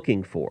I'm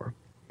looking for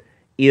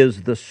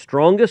is the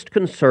strongest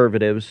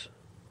conservatives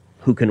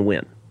who can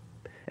win.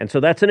 And so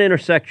that's an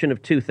intersection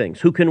of two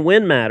things. Who can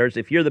win matters.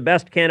 If you're the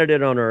best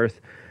candidate on earth,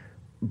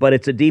 but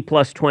it's a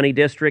D+20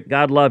 district,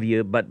 God love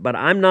you, but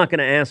I'm not going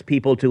to ask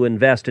people to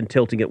invest in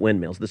tilting at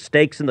windmills. The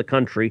stakes in the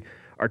country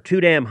are too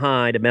damn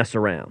high to mess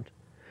around.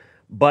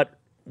 But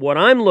what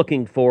I'm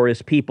looking for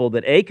is people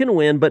that A, can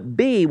win, but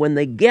B, when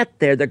they get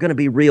there, they're going to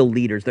be real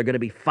leaders. They're going to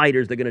be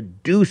fighters. They're going to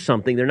do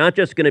something. They're not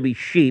just going to be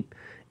sheep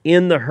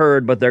in the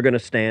herd, but they're going to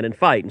stand and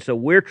fight. And so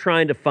we're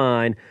trying to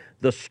find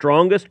the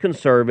strongest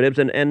conservatives,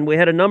 and we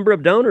had a number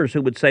of donors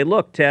who would say,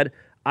 look, Ted,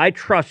 I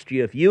trust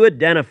you. If you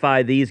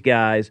identify these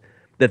guys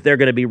that they're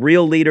going to be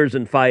real leaders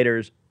and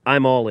fighters,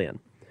 I'm all in.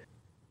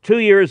 2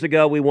 years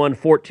ago, we won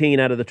 14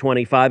 out of the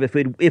 25.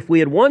 If we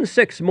had won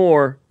 6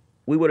 more,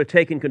 we would have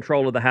taken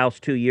control of the House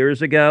 2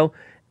 years ago,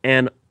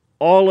 and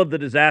all of the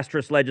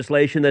disastrous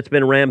legislation that's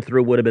been rammed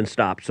through would have been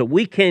stopped. So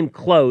we came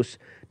close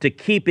to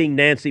keeping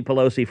Nancy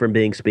Pelosi from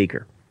being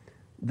Speaker.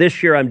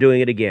 This year, I'm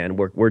doing it again.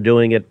 We're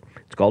doing it.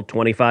 It's called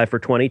 25 for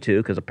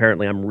 22 because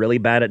apparently I'm really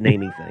bad at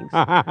naming things.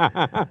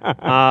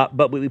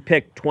 But we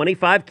picked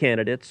 25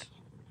 candidates.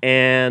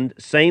 And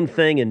same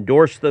thing,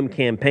 endorse them,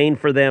 campaign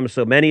for them.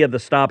 So many of the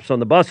stops on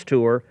the bus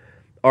tour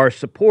are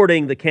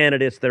supporting the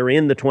candidates that are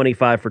in the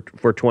 25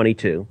 for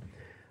 22.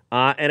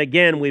 And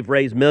again, we've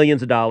raised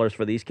millions of dollars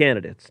for these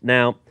candidates.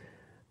 Now,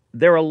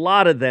 there are a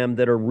lot of them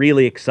that are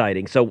really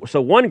exciting. So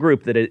one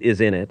group that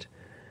is in it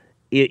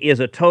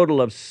is a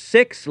total of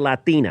 6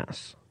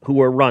 Latinas who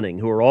are running,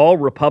 who are all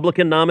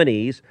Republican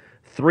nominees,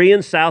 3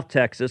 in South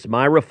Texas,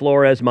 Mayra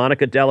Flores,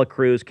 Monica De La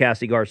Cruz,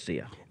 Cassie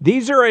Garcia.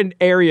 These are in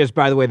areas,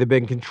 by the way, that have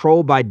been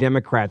controlled by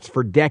Democrats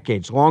for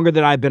decades, longer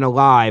than I've been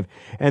alive,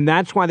 and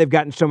that's why they've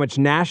gotten so much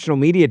national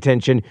media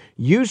attention.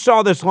 You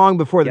saw this long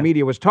before the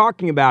media was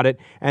talking about it,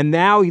 and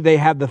now they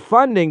have the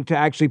funding to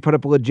actually put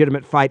up a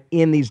legitimate fight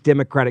in these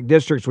Democratic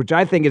districts, which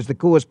I think is the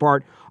coolest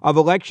part of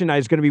election night,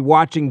 is going to be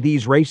watching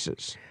these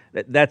races.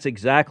 That's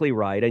exactly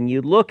right. And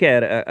you look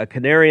at a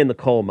canary in the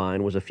coal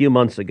mine was a few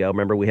months ago.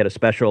 Remember, we had a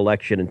special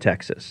election in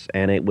Texas,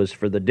 and it was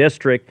for the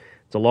district.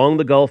 It's along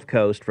the Gulf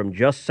Coast from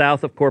just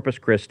south of Corpus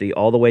Christi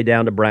all the way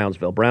down to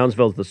Brownsville.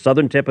 Brownsville is the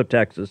southern tip of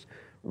Texas,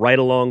 right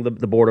along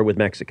the border with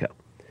Mexico.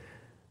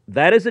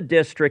 That is a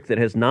district that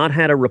has not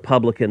had a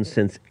Republican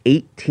since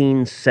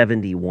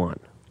 1871.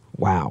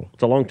 Wow.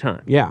 It's a long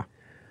time. Yeah.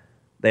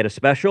 They had a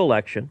special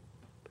election.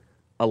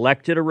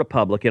 Elected a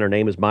Republican. Her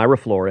name is Mayra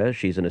Flores.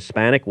 She's an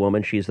Hispanic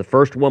woman. She's the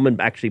first woman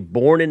actually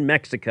born in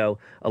Mexico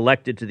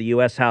elected to the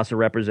U.S. House of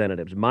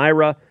Representatives.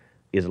 Mayra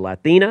is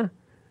Latina.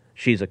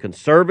 She's a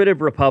conservative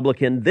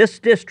Republican. This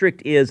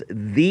district is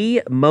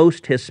the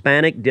most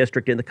Hispanic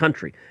district in the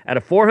country. Out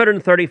of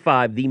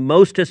 435, the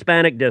most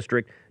Hispanic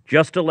district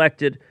just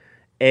elected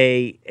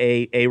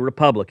a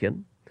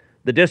Republican.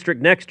 The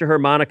district next to her,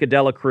 Monica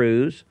De La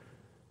Cruz,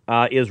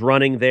 is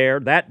running there.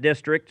 That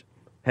district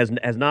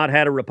has not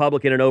had a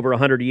Republican in over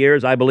 100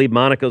 years. I believe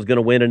Monica's going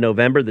to win in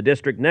November. The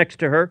district next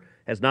to her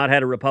has not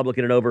had a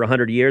Republican in over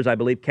 100 years. I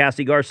believe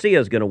Cassie Garcia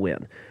is going to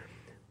win.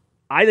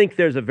 I think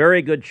there's a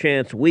very good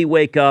chance we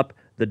wake up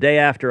the day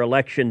after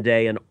Election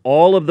Day and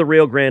all of the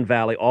Rio Grande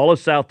Valley, all of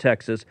South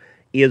Texas,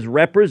 is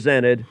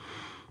represented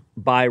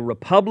by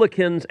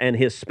Republicans and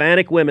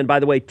Hispanic women. By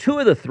the way, 2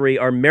 of the 3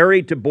 are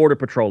married to Border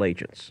Patrol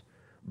agents.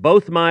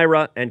 Both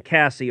Myra and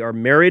Cassie are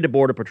married to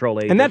Border Patrol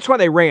agents. And that's why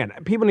they ran.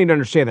 People need to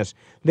understand this.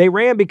 They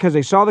ran because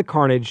they saw the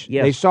carnage,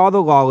 they saw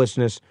the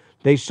lawlessness,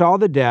 they saw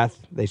the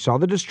death, they saw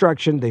the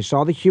destruction, they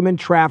saw the human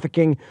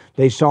trafficking,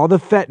 they saw the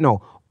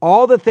fentanyl.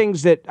 All the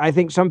things that I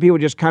think some people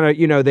just kind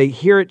of, they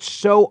hear it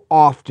so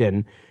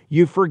often,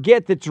 you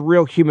forget that it's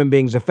real human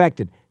beings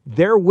affected.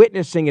 They're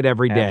witnessing it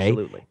every day.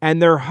 Absolutely.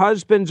 And their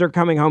husbands are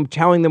coming home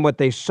telling them what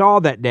they saw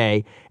that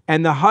day.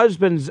 And the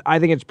husbands, I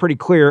think it's pretty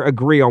clear,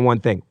 agree on one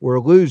thing.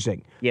 We're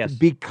losing. Yes.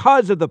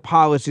 Because of the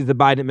policies of the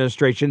Biden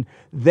administration,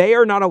 they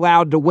are not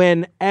allowed to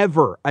win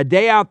ever. A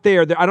day out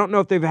there, I don't know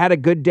if they've had a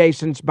good day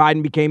since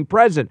Biden became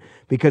president,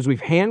 because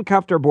we've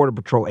handcuffed our Border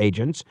Patrol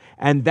agents,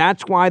 and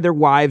that's why their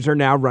wives are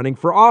now running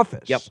for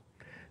office. Yep.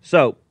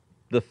 So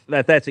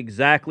that's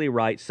exactly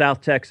right.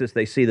 South Texas,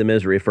 they see the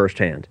misery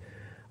firsthand.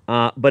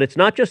 But it's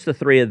not just the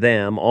 3 of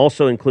them.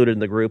 Also included in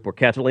the group were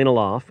Catalina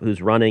Loff,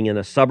 who's running in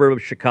a suburb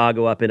of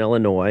Chicago up in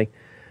Illinois,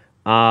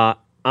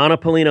 Ana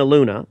Paulina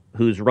Luna,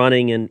 who's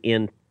running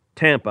in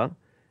Tampa,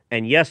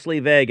 and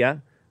Yesli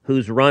Vega,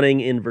 who's running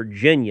in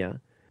Virginia.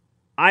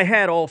 I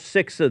had all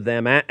 6 of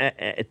them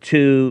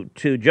to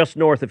just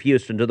north of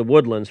Houston, to the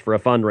Woodlands, for a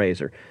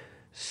fundraiser.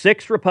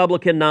 6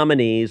 Republican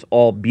nominees,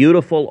 all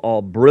beautiful,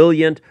 all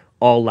brilliant,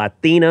 all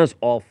Latinas,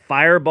 all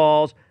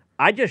fireballs.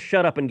 I just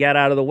shut up and got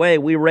out of the way.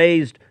 We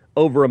raised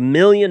over $1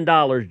 million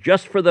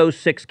just for those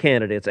 6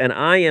 candidates, and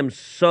I am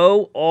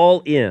so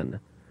all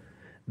in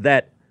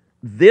that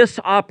this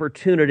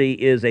opportunity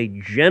is a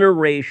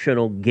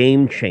generational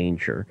game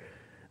changer,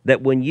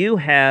 that when you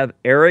have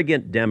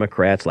arrogant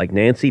Democrats like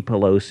Nancy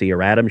Pelosi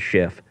or Adam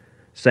Schiff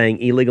saying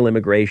illegal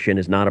immigration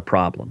is not a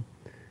problem,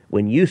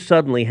 when you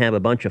suddenly have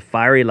a bunch of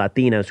fiery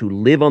Latinas who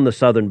live on the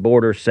southern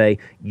border say,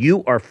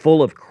 you are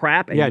full of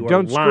crap and you are lying.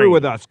 Don't screw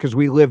with us because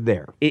we live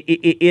there.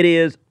 It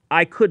is,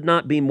 I could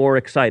not be more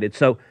excited.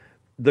 So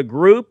the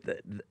group,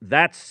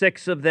 that's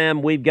 6 of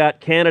them. We've got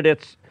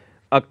candidates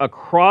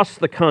across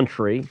the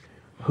country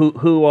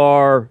who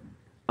are,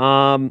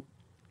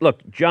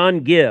 look,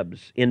 John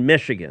Gibbs in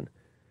Michigan,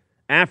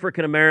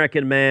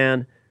 African-American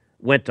man,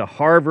 went to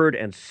Harvard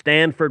and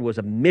Stanford, was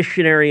a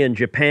missionary in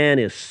Japan,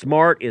 is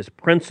smart, is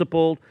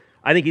principled.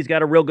 I think he's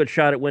got a real good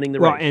shot at winning the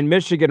race. Well, in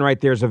Michigan right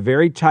there is a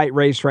very tight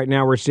race right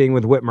now we're seeing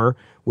with Whitmer,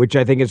 which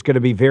I think is going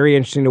to be very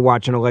interesting to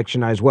watch on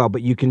election night as well.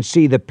 But you can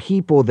see the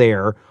people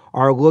there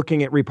are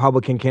looking at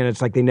Republican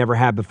candidates like they never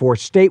have before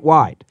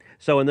statewide.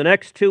 So in the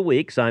next 2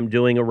 weeks, I'm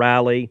doing a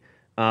rally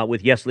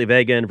with Yesli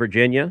Vega in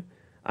Virginia.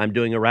 I'm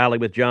doing a rally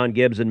with John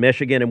Gibbs in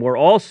Michigan. And we're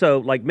also,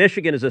 like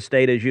Michigan is a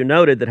state, as you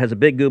noted, that has a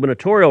big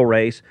gubernatorial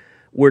race.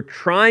 We're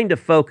trying to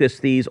focus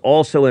these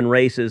also in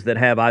races that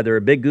have either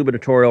a big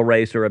gubernatorial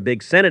race or a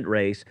big Senate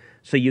race,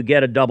 so you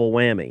get a double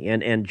whammy.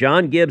 And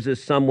John Gibbs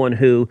is someone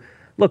who,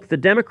 look, the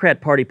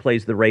Democrat Party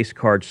plays the race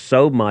card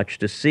so much.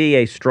 To see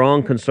a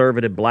strong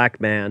conservative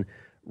black man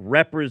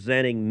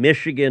representing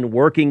Michigan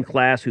working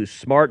class who's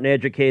smart and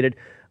educated.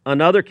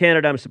 Another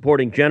candidate I'm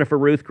supporting, Jennifer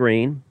Ruth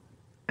Green,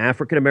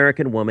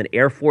 African-American woman,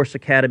 Air Force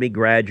Academy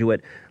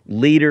graduate,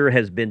 leader,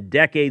 has been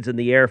decades in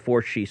the Air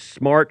Force. She's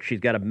smart. She's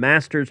got a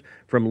master's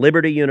from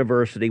Liberty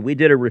University. We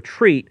did a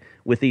retreat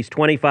with these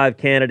 25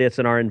 candidates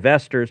and our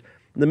investors.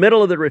 In the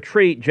middle of the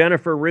retreat,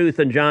 Jennifer Ruth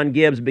and John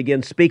Gibbs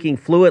began speaking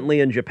fluently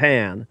in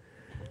Japanese.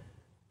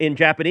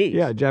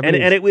 Yeah,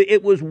 Japanese. And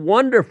it was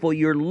wonderful.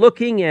 You're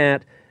looking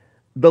at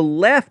the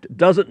left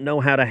doesn't know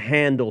how to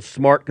handle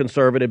smart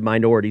conservative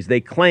minorities.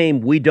 They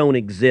claim we don't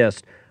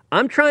exist.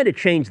 I'm trying to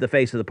change the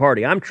face of the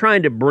party. I'm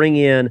trying to bring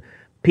in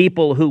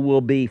people who will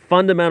be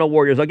fundamental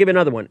warriors. I'll give you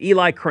another one,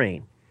 Eli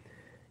Crane.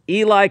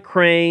 Eli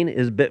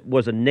Crane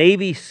was a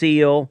Navy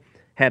SEAL,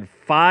 had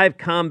 5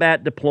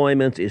 combat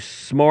deployments, is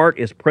smart,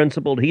 is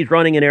principled. He's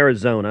running in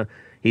Arizona.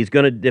 He's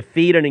going to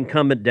defeat an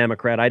incumbent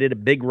Democrat. I did a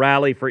big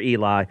rally for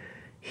Eli.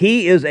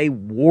 He is a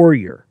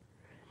warrior.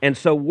 And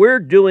so we're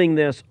doing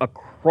this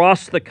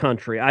across the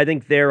country. I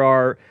think there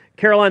are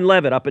Caroline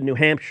Leavitt up in New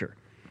Hampshire.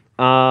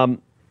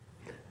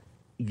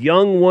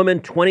 Young woman,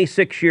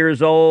 26 years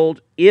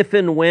old. If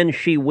and when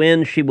she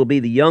wins, she will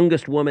be the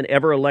youngest woman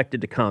ever elected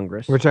to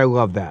Congress. Which I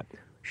love that.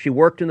 She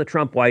worked in the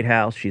Trump White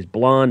House. She's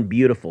blonde,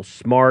 beautiful,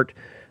 smart.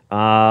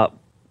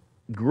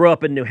 Grew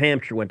up in New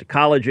Hampshire, went to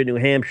college in New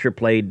Hampshire,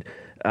 played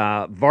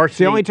varsity. It's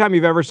the only time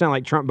you've ever sounded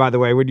like Trump, by the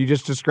way, when you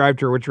just described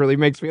her, which really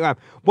makes me laugh.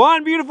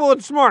 Blonde, beautiful,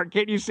 and smart.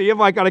 Can't you see him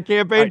like on a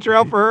campaign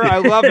trail for her? I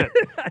love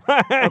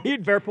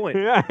it. Fair point.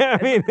 Yeah,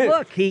 I mean,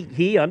 look,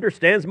 he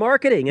understands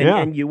marketing,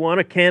 and you want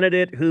a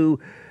candidate who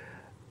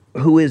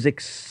is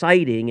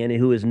exciting and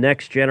who is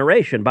next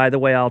generation. By the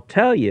way, I'll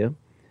tell you,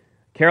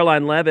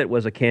 Caroline Leavitt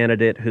was a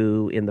candidate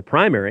who, in the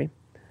primary,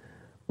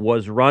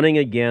 was running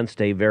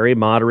against a very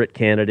moderate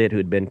candidate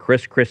who'd been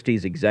Chris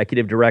Christie's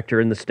executive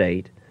director in the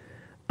state.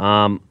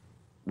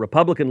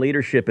 Republican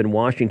leadership in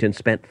Washington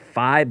spent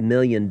 $5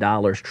 million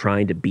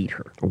trying to beat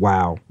her.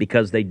 Wow.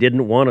 Because they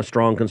didn't want a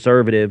strong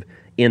conservative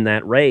in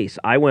that race.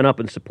 I went up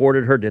and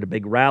supported her, did a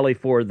big rally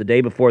for her the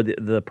day before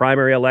the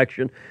primary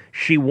election.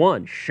 She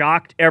won,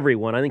 shocked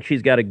everyone. I think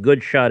she's got a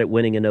good shot at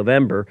winning in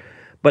November.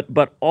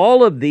 But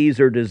all of these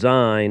are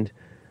designed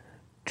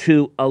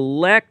to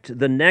elect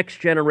the next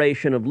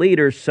generation of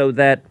leaders so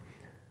that,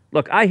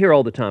 look, I hear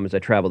all the time as I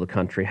travel the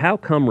country, how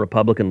come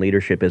Republican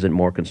leadership isn't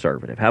more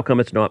conservative? How come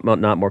it's not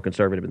more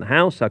conservative in the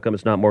House? How come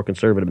it's not more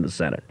conservative in the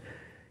Senate?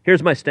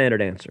 Here's my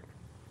standard answer.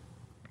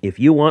 If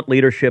you want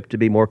leadership to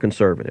be more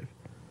conservative,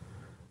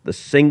 the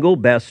single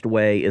best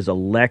way is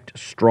elect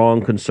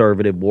strong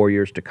conservative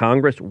warriors to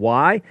Congress.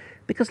 Why?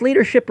 Because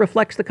leadership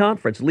reflects the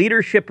conference.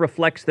 Leadership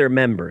reflects their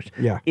members.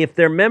 Yeah. If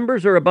their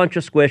members are a bunch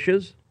of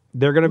squishes,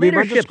 they're going to be a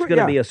bunch of leadership's going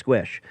to be a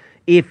squish.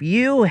 If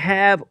you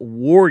have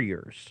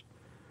warriors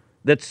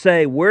that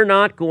say, we're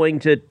not going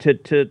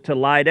to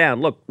lie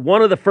down. Look,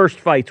 one of the first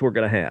fights we're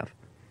going to have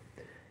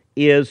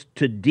is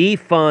to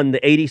defund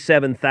the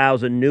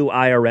 87,000 new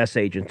IRS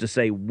agents, to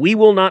say, we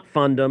will not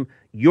fund them.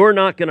 You're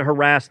not going to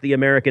harass the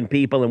American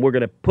people, and we're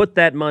going to put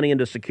that money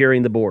into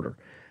securing the border.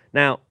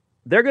 Now,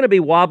 there are going to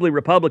be wobbly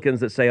Republicans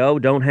that say, oh,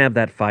 don't have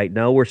that fight.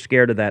 No, we're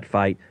scared of that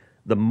fight.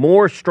 The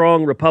more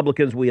strong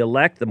Republicans we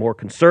elect, the more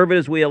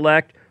conservatives we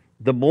elect,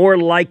 the more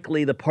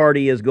likely the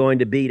party is going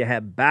to be to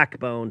have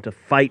backbone to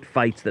fight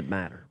fights that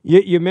matter.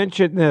 You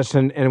mentioned this,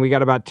 and we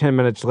got about 10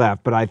 minutes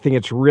left, but I think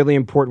it's really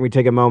important we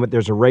take a moment.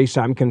 There's a race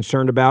I'm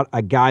concerned about,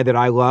 a guy that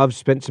I love,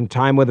 spent some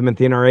time with him at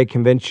the NRA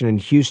convention in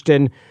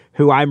Houston,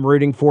 who I'm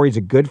rooting for. He's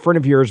a good friend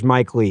of yours,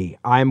 Mike Lee.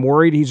 I'm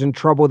worried he's in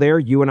trouble there.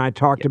 You and I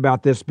talked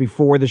about this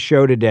before the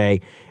show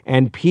today,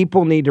 and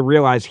people need to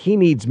realize he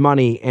needs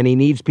money and he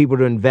needs people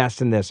to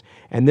invest in this.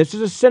 And this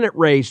is a Senate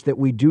race that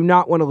we do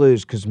not want to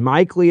lose because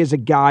Mike Lee is a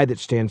guy that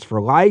stands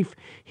for life.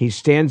 He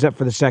stands up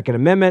for the Second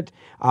Amendment.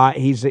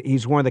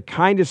 He's one of the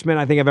kindest men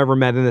I think I've ever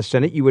met in the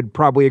Senate. You would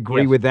probably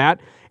agree with that.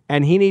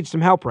 And he needs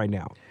some help right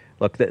now.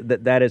 Look,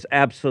 that is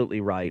absolutely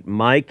right.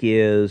 Mike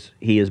is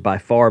by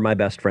far my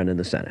best friend in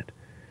the Senate.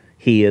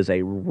 He is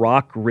a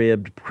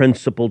rock-ribbed,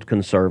 principled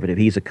conservative.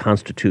 He's a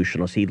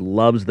constitutionalist. He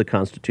loves the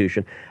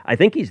Constitution. I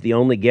think he's the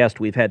only guest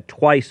we've had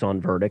twice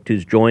on Verdict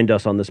who's joined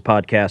us on this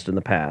podcast in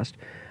the past.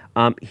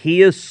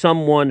 He is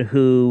someone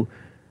who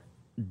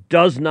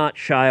does not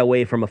shy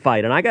away from a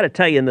fight. And I got to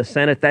tell you, in the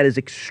Senate, that is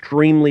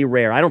extremely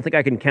rare. I don't think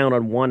I can count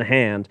on one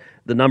hand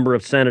the number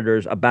of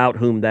senators about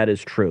whom that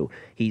is true.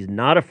 He's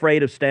not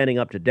afraid of standing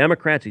up to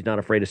Democrats. He's not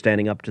afraid of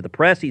standing up to the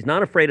press. He's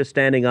not afraid of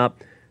standing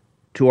up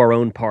to our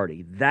own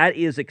party. That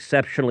is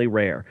exceptionally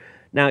rare.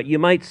 Now, you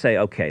might say,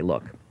 okay,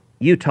 look,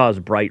 Utah's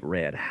bright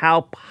red.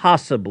 How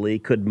possibly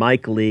could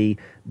Mike Lee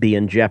be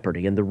in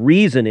jeopardy? And the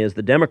reason is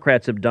the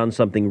Democrats have done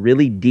something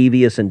really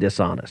devious and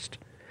dishonest.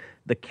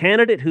 The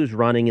candidate who's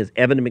running is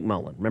Evan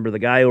McMullin. Remember the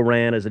guy who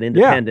ran as an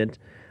independent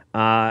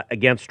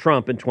against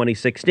Trump in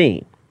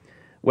 2016.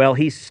 Well,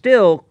 he's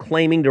still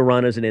claiming to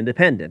run as an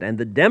independent. And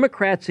the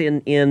Democrats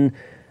in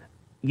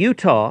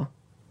Utah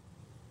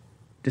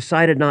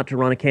decided not to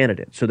run a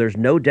candidate. So there's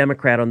no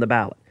Democrat on the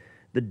ballot.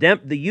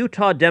 The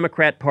Utah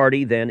Democrat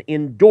Party then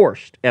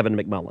endorsed Evan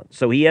McMullin.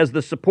 So he has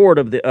the support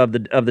of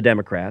the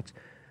Democrats.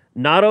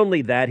 Not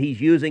only that,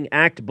 he's using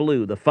Act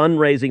Blue, the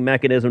fundraising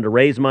mechanism to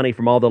raise money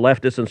from all the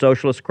leftists and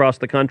socialists across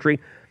the country.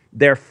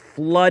 They're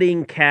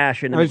flooding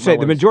cash into I would say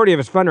the majority of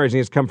his fundraising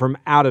has come from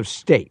out of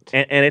state.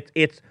 And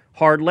it's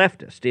hard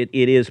leftist.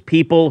 It is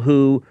people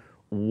who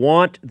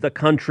want the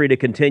country to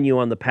continue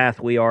on the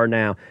path we are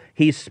now.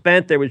 He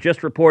spent, there was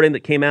just reporting that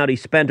came out, he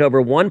spent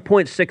over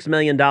 $1.6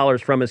 million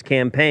from his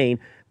campaign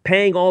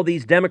paying all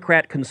these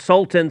Democrat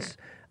consultants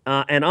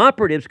and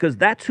operatives because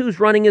that's who's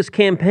running his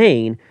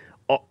campaign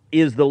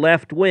is the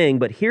left wing.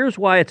 But here's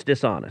why it's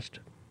dishonest.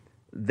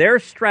 Their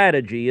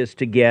strategy is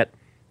to get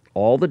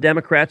all the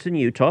Democrats in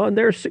Utah, and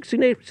there's a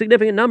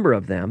significant number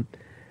of them,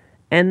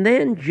 and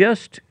then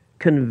just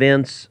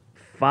convince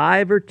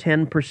 5 or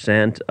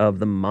 10% of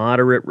the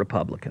moderate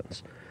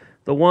Republicans,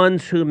 the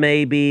ones who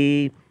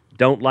maybe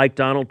don't like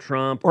Donald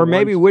Trump. Or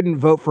maybe wouldn't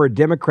vote for a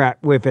Democrat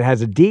if it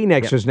has a D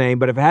next to his name,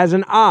 but if it has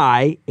an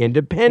I,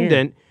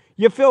 independent,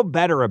 you feel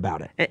better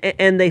about it.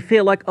 And they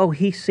feel like, oh,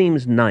 he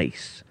seems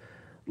nice.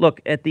 Look,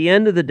 at the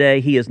end of the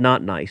day, he is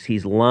not nice.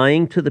 He's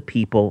lying to the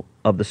people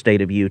of the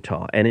state of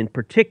Utah. And in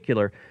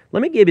particular,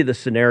 let me give you the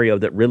scenario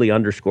that really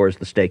underscores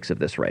the stakes of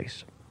this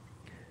race.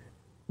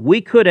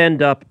 We could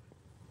end up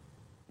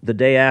the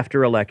day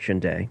after Election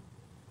Day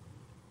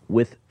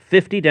with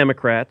 50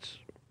 Democrats,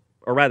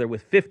 or rather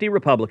with 50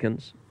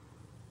 Republicans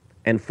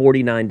and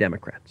 49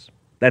 Democrats.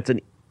 That's an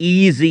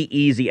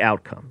easy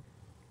outcome.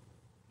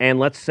 And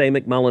let's say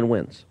McMullin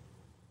wins.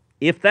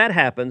 If that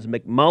happens,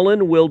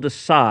 McMullin will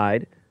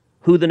decide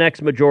who the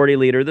next majority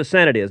leader of the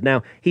Senate is.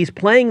 Now, he's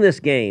playing this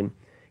game.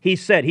 He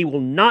said he will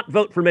not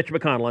vote for Mitch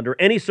McConnell. Under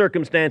any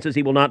circumstances,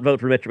 he will not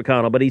vote for Mitch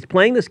McConnell. But he's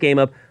playing this game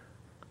of,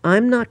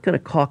 I'm not going to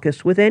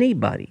caucus with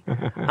anybody.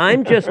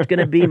 I'm just going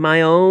to be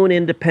my own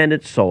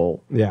independent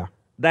soul. Yeah.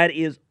 That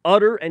is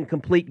utter and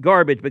complete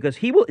garbage because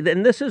he will,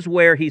 and this is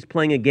where he's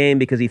playing a game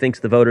because he thinks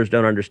the voters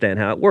don't understand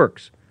how it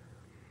works.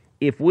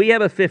 If we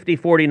have a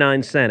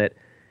 50-49 Senate,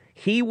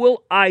 he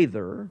will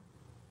either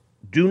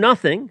do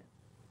nothing,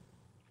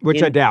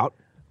 which I doubt,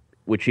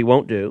 which he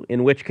won't do,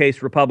 in which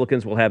case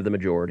Republicans will have the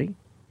majority,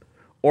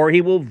 or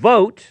he will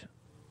vote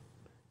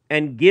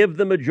and give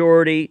the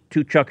majority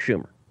to Chuck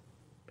Schumer.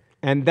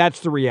 And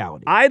that's the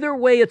reality. Either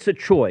way, it's a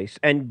choice.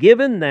 And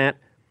given that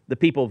the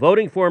people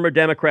voting for him are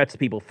Democrats, the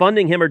people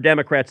funding him are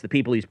Democrats, the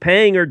people he's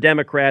paying are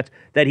Democrats,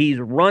 that he's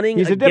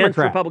running against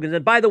Republicans.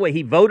 And by the way,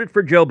 he voted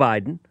for Joe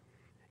Biden.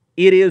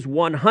 It is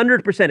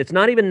 100%. It's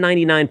not even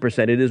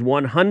 99%. It is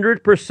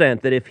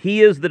 100% that if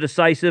he is the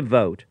decisive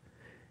vote,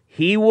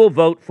 he will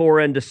vote for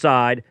and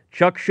decide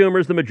Chuck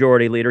Schumer's the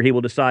majority leader. He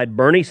will decide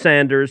Bernie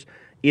Sanders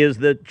is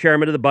the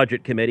chairman of the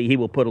Budget Committee. He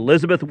will put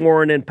Elizabeth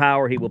Warren in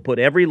power. He will put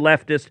every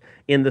leftist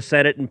in the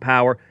Senate in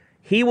power.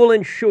 He will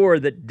ensure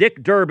that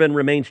Dick Durbin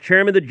remains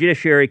chairman of the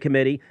Judiciary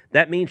Committee.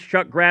 That means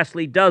Chuck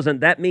Grassley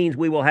doesn't. That means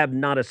we will have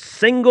not a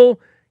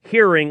single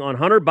hearing on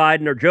Hunter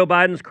Biden or Joe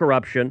Biden's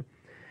corruption.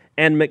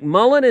 And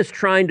McMullen is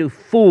trying to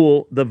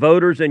fool the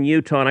voters in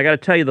Utah. And I got to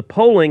tell you, the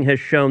polling has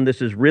shown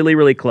this is really,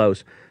 really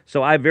close.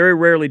 So I very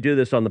rarely do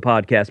this on the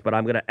podcast, but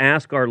I'm going to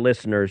ask our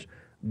listeners,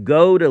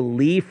 go to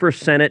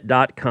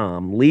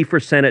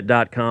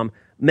leeforsenate.com,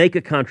 make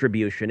a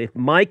contribution. If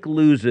Mike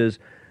loses,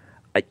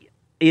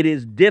 it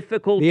is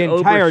difficult to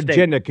overstate. The entire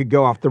agenda could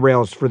go off the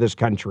rails for this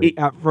country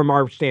from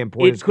our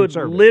standpoint. It could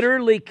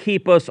literally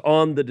keep us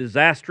on the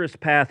disastrous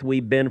path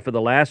we've been for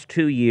the last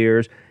 2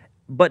 years.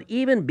 But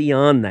even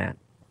beyond that,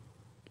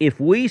 if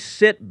we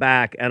sit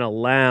back and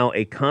allow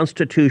a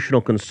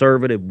constitutional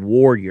conservative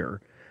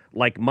warrior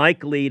like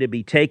Mike Lee to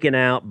be taken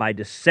out by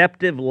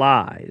deceptive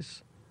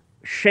lies,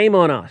 shame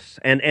on us.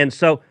 And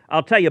so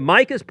I'll tell you,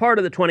 Mike is part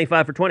of the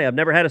 25 for 20. I've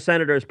never had a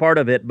senator as part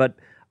of it, but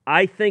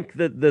I think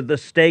that the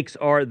stakes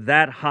are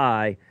that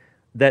high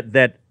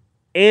that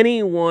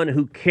anyone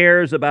who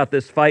cares about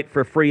this fight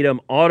for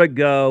freedom ought to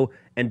go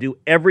and do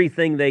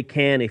everything they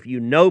can. If you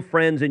know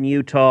friends in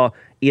Utah,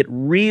 it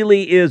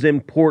really is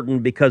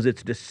important because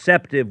it's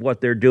deceptive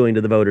what they're doing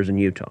to the voters in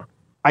Utah.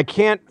 I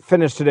can't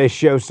finish today's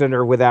show,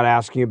 Senator, without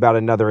asking you about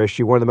another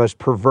issue. One of the most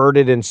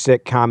perverted and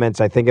sick comments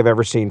I think I've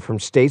ever seen from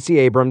Stacey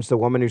Abrams, the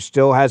woman who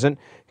still hasn't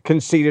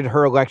conceded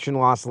her election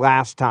loss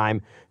last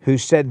time, who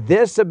said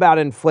this about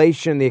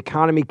inflation and the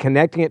economy,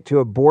 connecting it to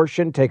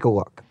abortion. Take a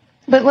look.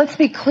 But let's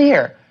be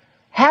clear.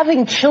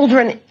 Having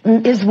children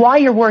is why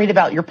you're worried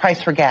about your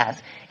price for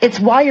gas. It's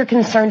why you're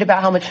concerned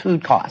about how much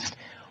food costs.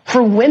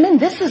 For women,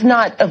 this is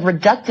not a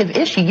reductive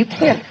issue. You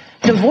can't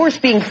divorce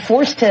being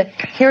forced to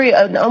carry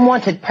an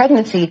unwanted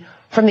pregnancy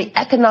from the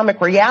economic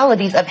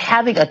realities of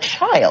having a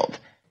child.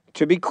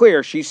 To be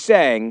clear, she's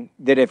saying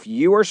that if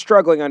you are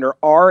struggling under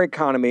our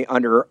economy,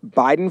 under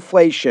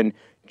Bidenflation,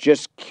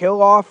 just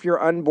kill off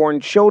your unborn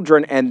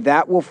children and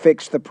that will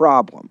fix the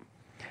problem.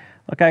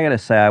 Look, I got to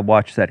say, I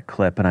watched that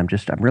clip and I'm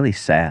really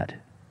sad.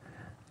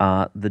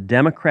 The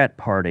Democrat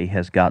Party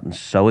has gotten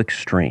so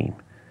extreme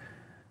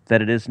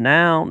that it is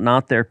now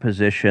not their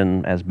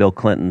position, as Bill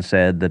Clinton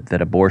said,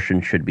 that abortion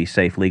should be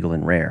safe, legal,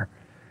 and rare.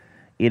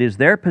 It is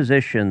their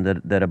position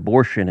that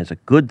abortion is a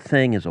good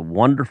thing, is a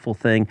wonderful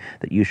thing,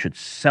 that you should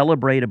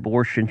celebrate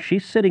abortion.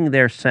 She's sitting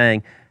there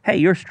saying, hey,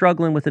 you're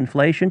struggling with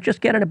inflation,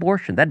 just get an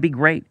abortion. That'd be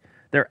great.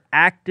 They're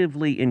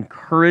actively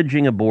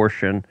encouraging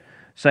abortion,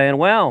 saying,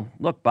 well,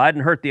 look,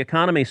 Biden hurt the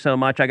economy so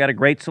much, I got a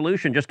great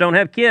solution. Just don't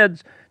have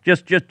kids.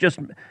 Just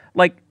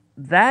like,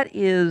 that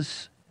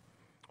is...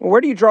 Well, where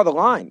do you draw the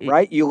line,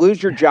 right? You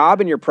lose your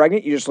job and you're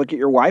pregnant. You just look at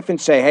your wife and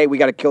say, hey, we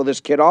got to kill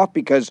this kid off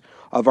because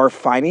of our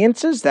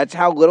finances. That's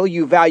how little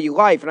you value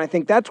life. And I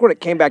think that's what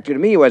it came back to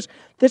me was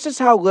this is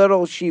how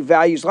little she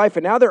values life.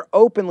 And now they're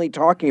openly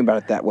talking about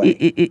it that way.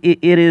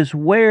 It is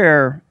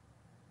where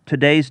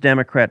today's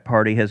Democrat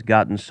Party has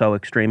gotten so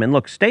extreme. And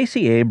look,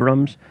 Stacey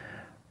Abrams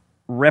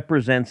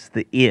represents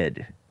the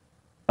id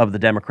of the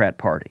Democrat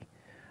Party.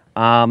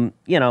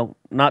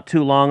 Not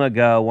too long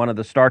ago, one of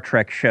the Star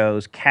Trek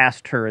shows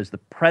cast her as the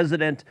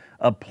president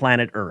of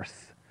planet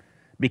Earth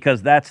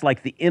because that's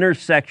like the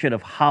intersection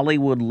of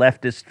Hollywood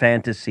leftist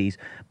fantasies.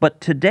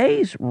 But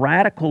today's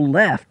radical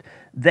left,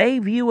 they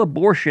view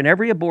abortion,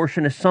 every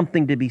abortion, as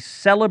something to be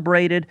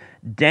celebrated,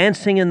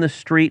 dancing in the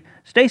street.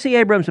 Stacey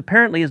Abrams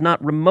apparently is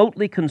not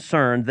remotely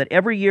concerned that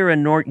every year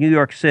in New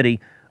York City,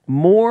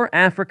 more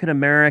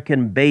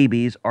African-American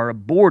babies are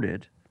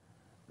aborted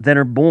than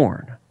are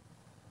born.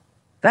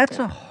 That's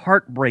a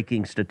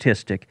heartbreaking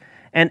statistic.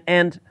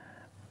 And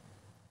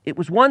it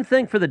was one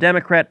thing for the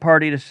Democrat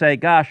Party to say,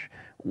 gosh,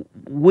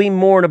 we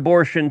mourn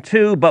abortion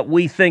too, but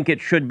we think it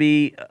should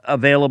be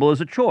available as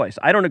a choice.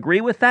 I don't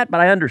agree with that,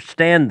 but I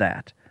understand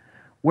that.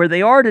 Where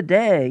they are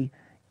today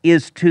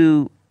is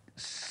to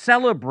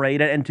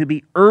celebrate it and to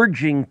be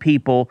urging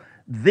people,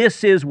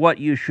 this is what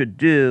you should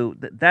do.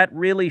 That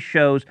really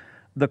shows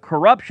the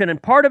corruption.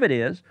 And part of it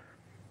is,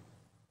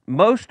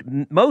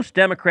 most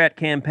Democrat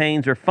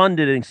campaigns are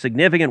funded in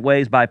significant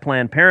ways by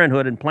Planned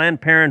Parenthood, and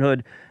Planned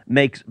Parenthood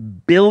makes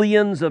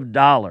billions of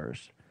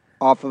dollars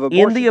off of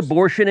abortion. In the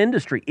abortion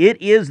industry.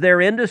 It is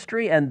their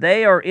industry, and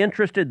they are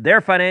interested.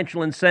 Their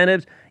financial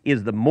incentives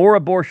is the more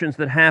abortions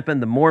that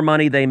happen, the more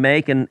money they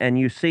make. And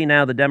you see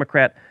now the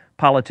Democrat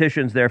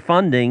politicians they're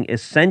funding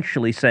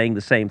essentially saying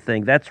the same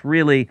thing. That's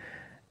really,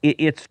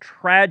 it's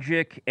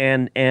tragic,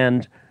 and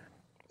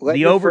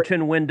the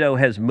Overton window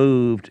has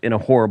moved in a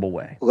horrible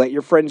way. Let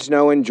your friends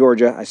know in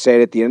Georgia. I say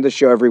it at the end of the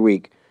show every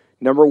week.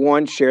 Number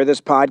one, share this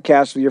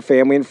podcast with your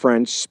family and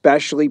friends,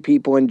 especially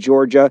people in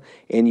Georgia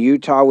and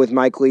Utah with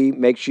Mike Lee.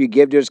 Make sure you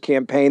give to his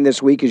campaign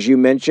this week, as you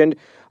mentioned.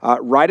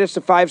 Write us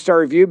a 5-star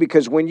review,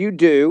 because when you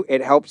do,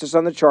 it helps us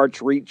on the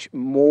charts reach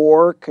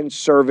more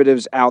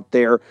conservatives out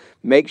there.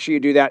 Make sure you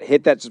do that.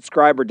 Hit that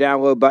subscribe or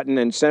download button.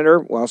 And Senator,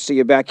 well, I'll see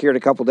you back here in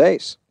a couple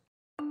days.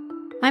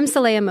 I'm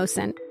Saleha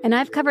Mohsen, and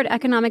I've covered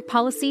economic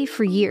policy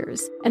for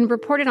years and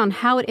reported on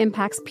how it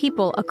impacts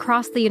people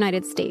across the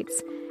United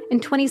States. In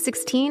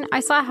 2016,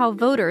 I saw how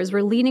voters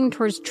were leaning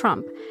towards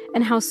Trump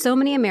and how so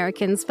many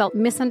Americans felt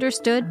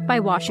misunderstood by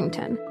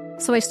Washington.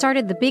 So I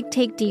started The Big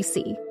Take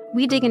DC.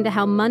 We dig into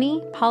how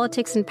money,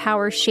 politics, and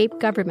power shape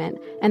government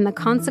and the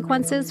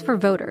consequences for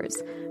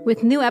voters.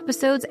 With new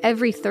episodes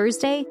every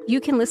Thursday, you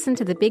can listen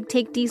to The Big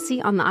Take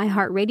DC on the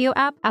iHeartRadio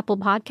app, Apple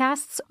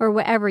Podcasts, or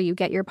wherever you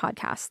get your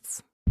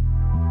podcasts.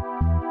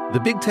 The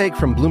Big Take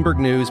from Bloomberg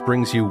News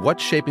brings you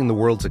what's shaping the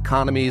world's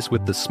economies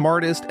with the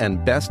smartest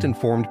and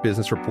best-informed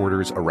business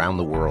reporters around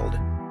the world.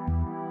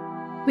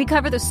 We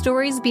cover the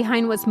stories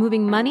behind what's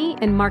moving money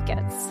and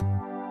markets,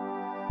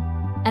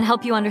 and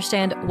help you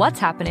understand what's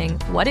happening,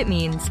 what it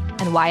means,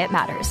 and why it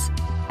matters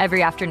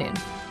every afternoon.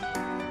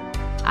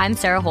 I'm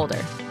Sarah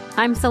Holder.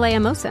 I'm Saleha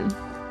Mohsen.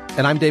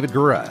 And I'm David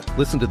Gura.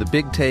 Listen to The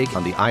Big Take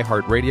on the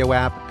iHeartRadio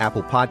app,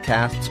 Apple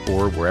Podcasts,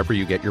 or wherever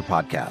you get your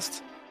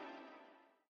podcasts.